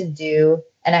wanting to do,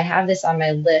 and I have this on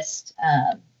my list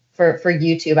for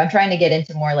YouTube. I'm trying to get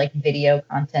into more like video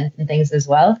content and things as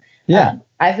well. Yeah.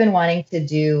 I've been wanting to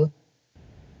do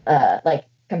like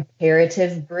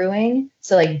comparative brewing.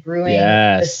 So like brewing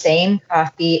the same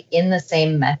coffee in the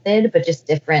same method, but just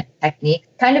different techniques.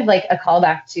 Kind of like a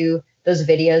callback to those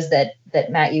videos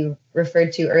that Matt, you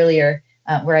referred to earlier,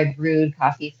 where I brewed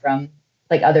coffee from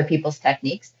like other people's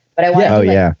techniques. But I want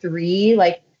to do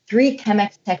three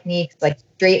Chemex techniques like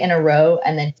straight in a row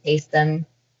and then taste them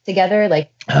together. Like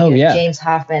James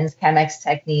Hoffman's Chemex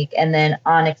technique, and then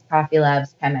Onyx Coffee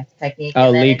Lab's Chemex technique. Oh,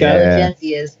 and then Lico.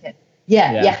 Intelligentsia's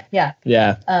Yeah.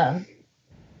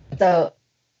 So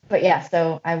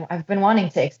I've been wanting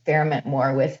to experiment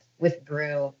more with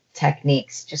brew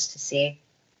techniques just to see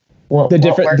the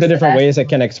different ways it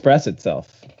can express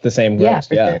itself. The same roast.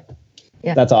 Sure.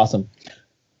 Yeah. That's awesome.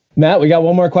 Matt, we got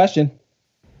one more question.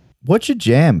 What's your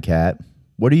jam, Kat?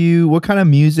 What kind of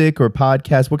music or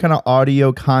podcast, what kind of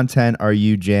audio content are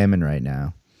you jamming right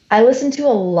now? I listen to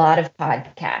a lot of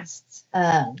podcasts.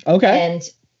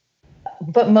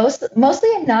 But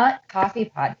mostly not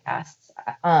coffee podcasts.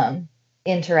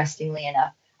 Interestingly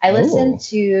enough, I listen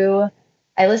to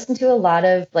a lot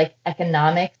of like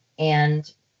economics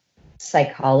and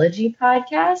psychology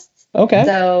podcasts. Okay.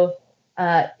 So,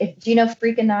 do you know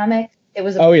Freakonomics?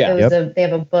 They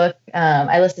have a book.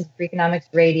 I listen to Freakonomics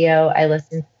Radio. I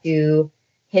listen to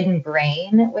Hidden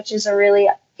Brain, which is a really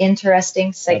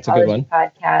interesting psychology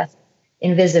podcast.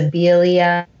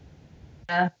 Invisibilia.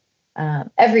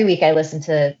 Every week I listen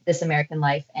to This American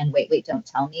Life and Wait, Don't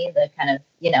Tell Me, the kind of,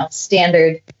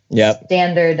 standard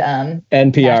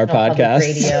NPR podcast.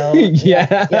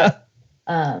 Radio.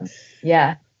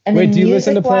 And wait, do you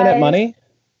listen to Planet Money?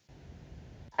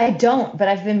 I don't, but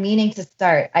I've been meaning to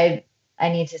start. I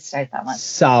need to start that one.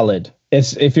 Solid.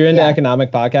 If you're into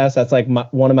economic podcasts, that's like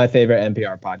one of my favorite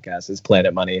NPR podcasts is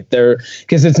Planet Money.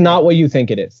 Because it's not what you think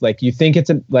it is. Like you think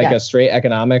it's a straight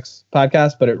economics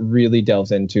podcast, but it really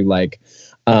delves into like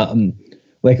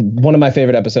one of my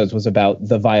favorite episodes was about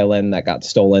the violin that got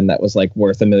stolen that was like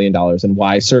worth $1 million and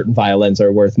why certain violins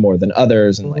are worth more than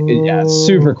others. And like, it's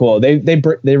super cool. They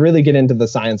really get into the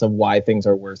science of why things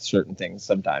are worth certain things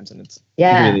sometimes. And it's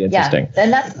really interesting. Yeah.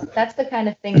 And that's the kind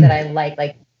of thing that I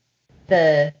like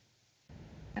the,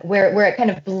 where it kind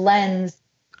of blends.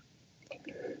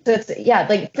 So it's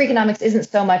like Freakonomics isn't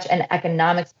so much an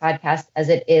economics podcast as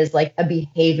it is like a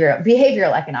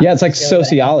behavioral economics. Yeah, it's like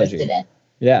sociology.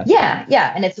 Yeah.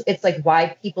 And it's like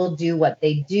why people do what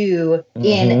they do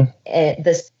in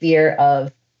the sphere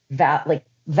of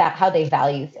how they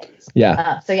value things.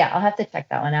 Yeah. I'll have to check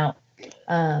that one out.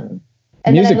 And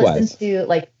music-wise. Then I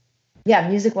listen to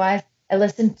music-wise, I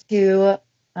listen to,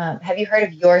 have you heard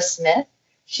of Yor Smith?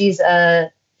 She's an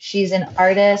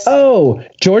artist. Oh,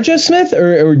 Georgia Smith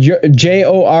or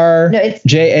J-O-R? No, it's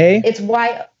J-A? It's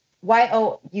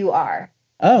Y-O-U-R.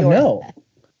 Oh, Yor no. Smith.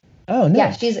 Oh, no.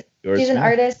 Yeah, she's an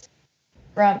artist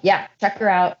check her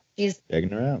out. Checking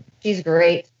her out. She's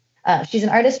great. She's an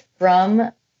artist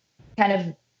from kind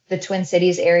of the Twin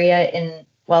Cities area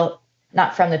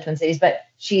not from the Twin Cities, but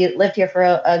she lived here for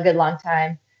a good long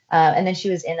time. And then she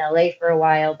was in LA for a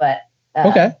while, but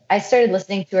I started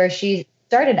listening to her. She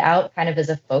started out kind of as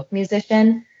a folk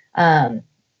musician.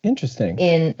 Interesting.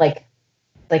 In like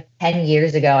 10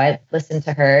 years ago, I listened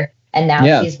to her, and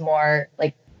now she's more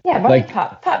like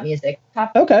pop music,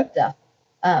 pop stuff.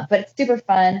 But it's super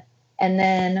fun. And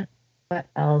then what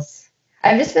else?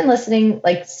 I've just been listening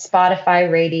like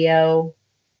Spotify radio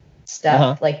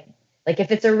stuff. Like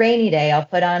if it's a rainy day, I'll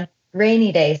put on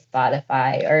rainy day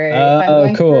Spotify, or if I'm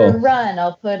going for a run,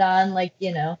 I'll put on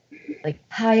like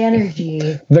high energy.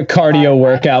 The cardio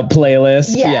workout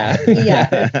playlist. Yeah, for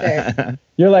sure.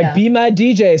 You're like, be my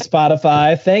DJ,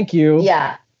 Spotify. Thank you.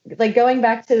 Yeah. Like going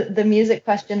back to the music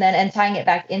question then and tying it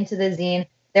back into the zine,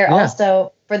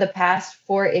 also, for the past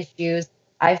 4 issues,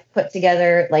 I've put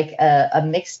together like a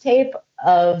mixtape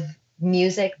of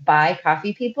music by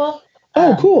coffee people.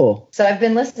 Oh, cool. So I've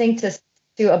been listening to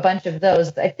a bunch of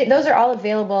those. I think those are all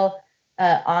available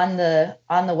on the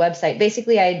website.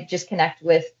 Basically, I just connect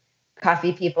with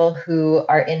coffee people who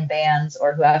are in bands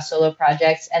or who have solo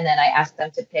projects, and then I ask them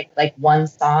to pick like one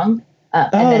song. And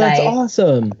then that's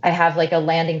awesome. I have like a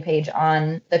landing page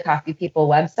on the Coffee People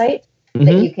website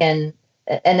that you can,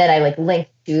 and then I like link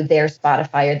to their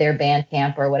Spotify or their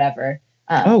Bandcamp or whatever.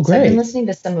 Great. So I've been listening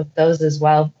to some of those as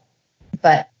well.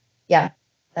 But yeah,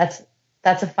 it's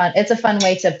a fun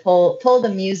way to pull the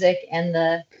music and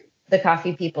the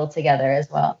coffee people together as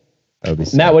well.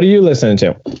 Matt, what are you listening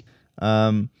to?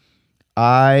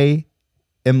 I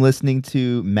am listening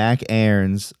to Mac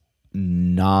Ayres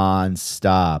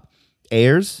nonstop.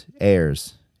 Ayres,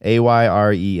 Ayres.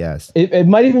 It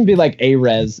might even be like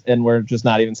Arez, and we're just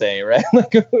not even saying Arez.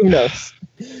 Like, who knows?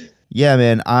 Yeah,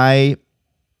 man.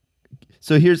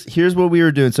 So here's what we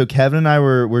were doing. So Kevin and I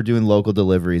were doing local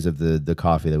deliveries of the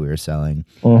coffee that we were selling,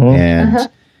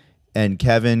 and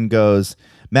Kevin goes,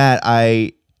 Matt,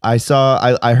 I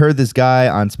heard this guy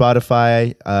on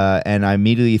Spotify, and I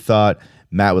immediately thought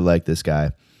Matt would like this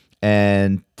guy,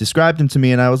 and described him to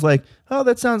me, and I was like, oh,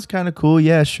 that sounds kind of cool.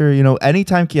 Yeah, sure. You know,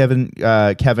 anytime Kevin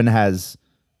has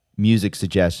music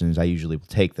suggestions, I usually will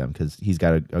take them because he's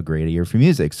got a great ear for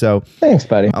music. So thanks,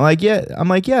 buddy. I'm like,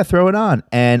 yeah, throw it on.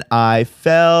 And I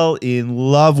fell in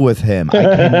love with him.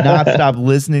 I cannot stop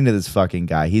listening to this fucking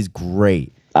guy. He's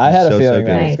great. I had a feeling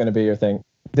that was going to be your thing.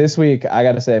 This week, I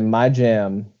got to say, my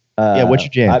jam. What's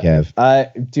your jam,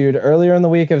 Kev? Dude, earlier in the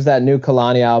week, it was that new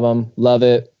Kalani album. Love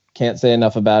it. Can't say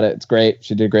enough about it. It's great.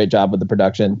 She did a great job with the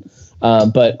production.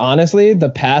 But honestly, the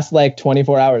past like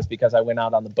 24 hours, because I went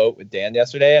out on the boat with Dan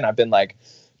yesterday, and I've been like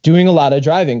doing a lot of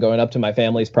driving, going up to my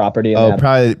family's property. And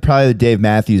probably the Dave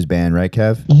Matthews Band, right,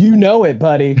 Kev? You know it,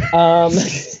 buddy.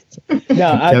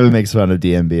 Kevin makes fun of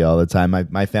DMB all the time.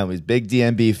 My family's big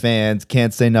DMB fans.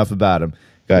 Can't say enough about him.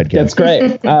 Go ahead, Kev. That's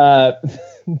great.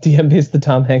 DMB is the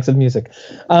Tom Hanks of music.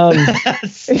 Stop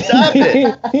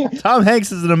it. Tom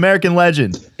Hanks is an American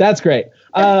legend. That's great.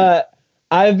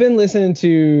 I've been listening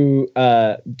to.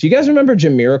 Do you guys remember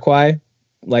Jamiroquai?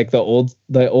 Like the old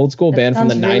school band from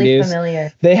the really 90s.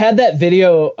 Familiar. They had that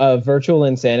video of Virtual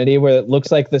Insanity where it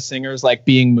looks like the singer's like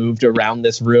being moved around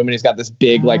this room, and he's got this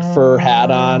big like fur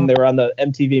hat on. They were on the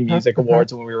MTV Music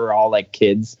Awards when we were all like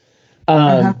kids.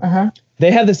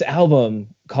 They had this album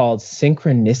called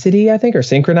Synchronicity, I think, or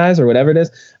Synchronize, or whatever it is.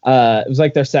 It was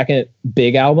like their second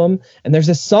big album, and there's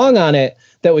a song on it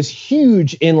that was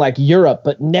huge in like Europe,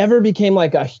 but never became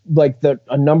like a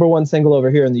number one single over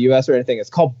here in the US or anything.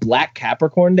 It's called Black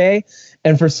Capricorn Day.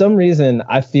 And for some reason,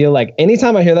 I feel like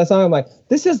anytime I hear that song, I'm like,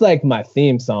 this is like my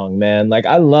theme song, man. Like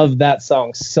I love that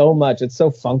song so much. It's so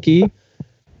funky.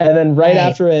 And then right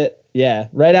after it,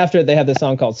 they have this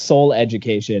song called Soul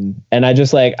Education. And I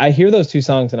just like, I hear those two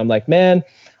songs and I'm like, man,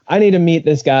 I need to meet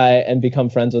this guy and become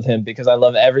friends with him because I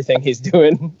love everything he's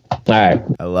doing. All right.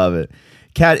 I love it.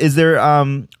 Kat, is there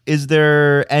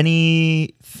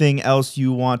anything else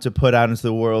you want to put out into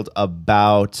the world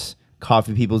about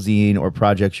Coffee People Zine or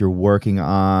projects you're working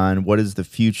on? What does the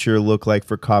future look like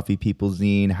for Coffee People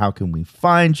Zine? How can we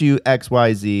find you?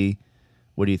 XYZ.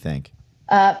 What do you think?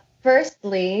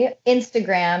 Firstly,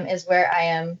 Instagram is where I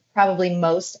am probably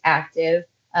most active.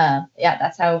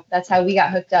 That's how we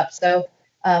got hooked up. So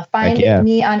find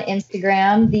me on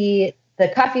Instagram. The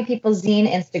Coffee People Zine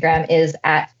Instagram is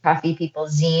at Coffee People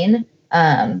Zine.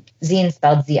 Zine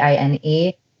spelled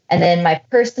Z-I-N-E. And then my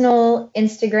personal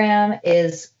Instagram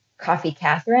is Coffee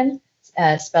Catherine,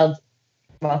 spelled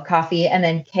coffee and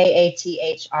then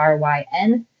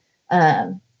Kathryn.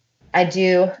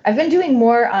 I've been doing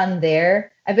more on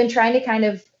there. I've been trying to kind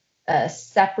of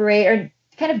separate or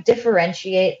kind of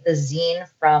differentiate the zine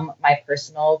from my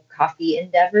personal coffee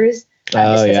endeavors.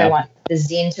 Just because I want the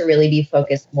zine to really be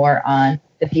focused more on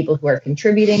the people who are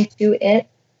contributing to it.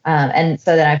 And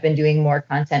so then I've been doing more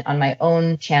content on my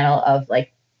own channel of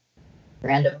like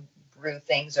random brew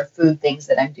things or food things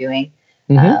that I'm doing.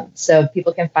 So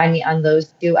people can find me on those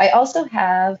too. I also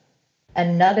have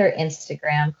another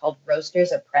Instagram called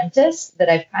Roaster's Apprentice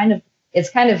that it's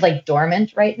kind of like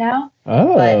dormant right now.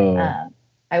 But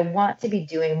I want to be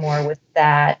doing more with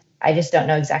that. I just don't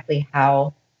know exactly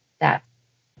how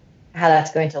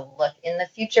that's going to look in the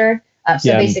future.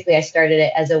 So basically, I started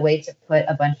it as a way to put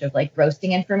a bunch of like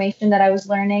roasting information that I was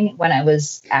learning when I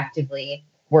was actively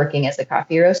working as a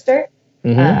coffee roaster.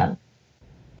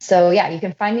 So yeah, you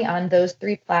can find me on those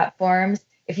 3 platforms.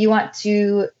 If you want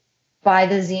to buy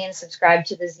the zine, subscribe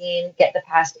to the zine, get the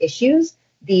past issues,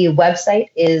 the website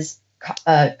is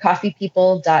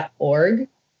coffeepeople.org.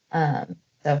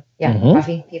 So yeah,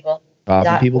 coffeepeople.org.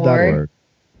 Coffeepeople.org.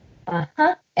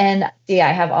 And yeah,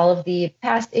 I have all of the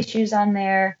past issues on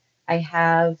there. I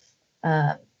have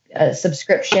a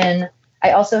subscription.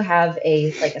 I also have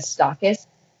a stockist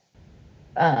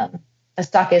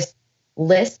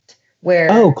list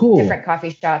where different coffee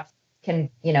shops can,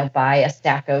 buy a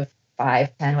stack of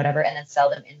 5, 10, whatever, and then sell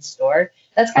them in store.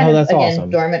 That's kind of, again, awesome.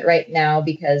 Dormant right now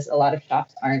because a lot of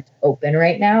shops aren't open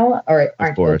right now, or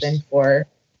aren't open for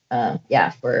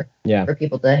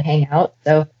people to hang out.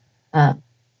 So, but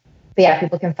yeah,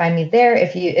 people can find me there.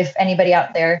 If anybody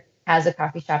out there has a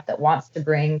coffee shop that wants to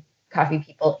bring coffee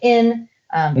people in,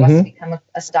 wants to become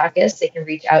a stockist, they can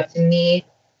reach out to me.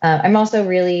 I'm also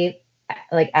really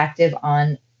active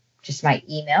on just my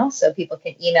email. So people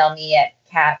can email me at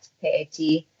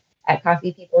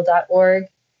kat@coffeepeople.org.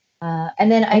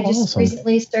 And then I just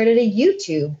recently started a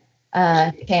YouTube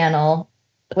channel,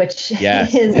 which is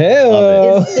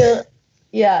still,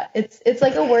 it's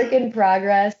like a work in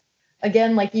progress.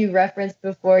 Again, like you referenced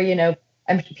before,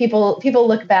 people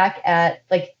look back at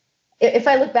if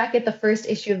I look back at the first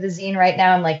issue of the zine right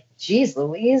now, I'm like, geez,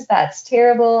 Louise, that's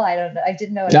terrible. I don't know. I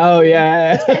didn't know.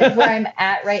 That's kind of where I'm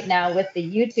at right now with the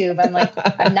YouTube. I'm like,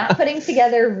 I'm not putting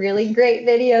together really great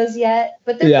videos yet,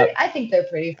 but I think they're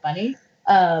pretty funny.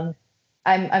 I'm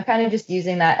kind of just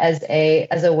using that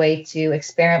as a way to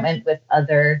experiment with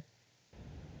other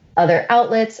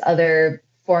outlets, other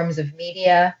forms of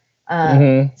media.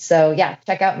 So yeah,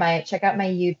 check out my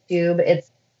YouTube.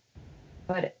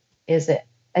 What is it?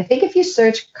 I think if you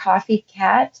search Coffee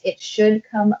Cat, it should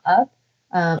come up.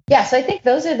 So I think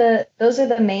those are the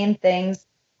main things.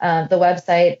 The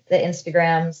website, the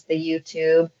Instagrams, the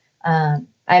YouTube.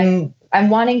 I'm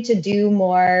wanting to do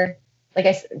more. Like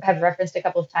I have referenced a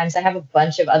couple of times, I have a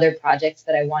bunch of other projects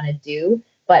that I want to do,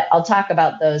 but I'll talk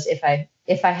about those if I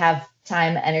have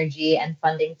time, energy, and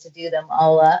funding to do them.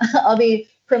 I'll be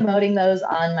promoting those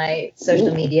on my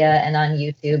social media and on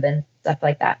YouTube and stuff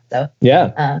like that. So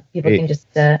people can just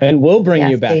and we'll bring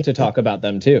you back to talk about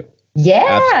them too.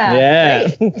 Yeah.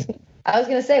 I was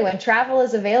gonna say when travel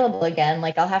is available again,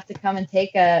 I'll have to come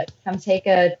take a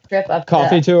trip up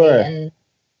coffee tour and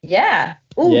that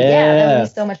would be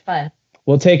so much fun.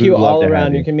 We'll take you all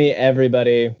around. You can meet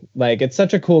everybody. It's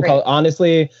such a cool culture.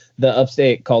 Honestly, the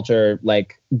upstate culture,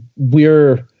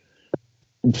 we're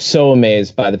so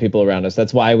amazed by the people around us.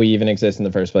 That's why we even exist in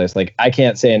the first place. I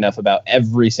can't say enough about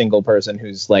every single person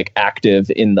who's active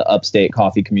in the upstate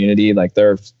coffee community.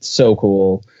 They're so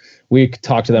cool. We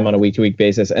talk to them on a week-to-week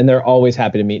basis, and they're always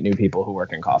happy to meet new people who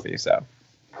work in coffee. So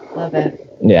love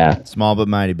it. Yeah. Small but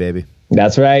mighty, baby.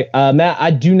 That's right. Matt,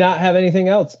 I do not have anything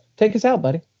else. Take us out,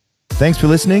 buddy. Thanks for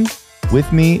listening.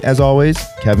 With me, as always,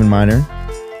 Kevin Miner,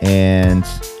 and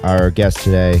our guest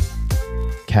today,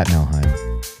 Kat Melheim.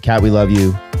 Kat, we love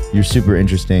you. You're super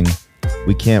interesting.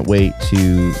 We can't wait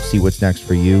to see what's next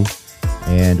for you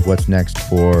and what's next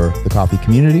for the coffee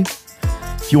community.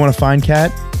 If you want to find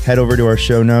Kat, head over to our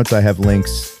show notes. I have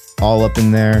links all up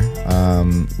in there,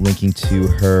 linking to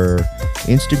her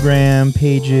Instagram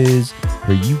pages,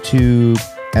 her YouTube,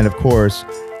 and of course,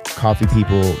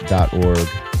 coffeepeople.org,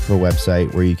 her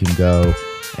website where you can go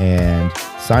and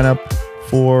sign up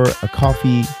for a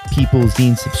Coffee People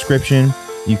zine subscription.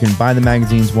 You can buy the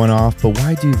magazines one-off, but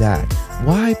why do that?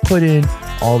 Why put in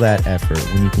all that effort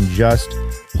when you can just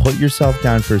put yourself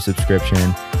down for a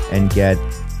subscription and get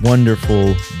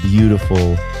wonderful,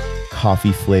 beautiful,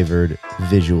 coffee-flavored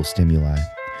visual stimuli?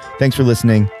 Thanks for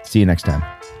listening. See you next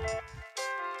time.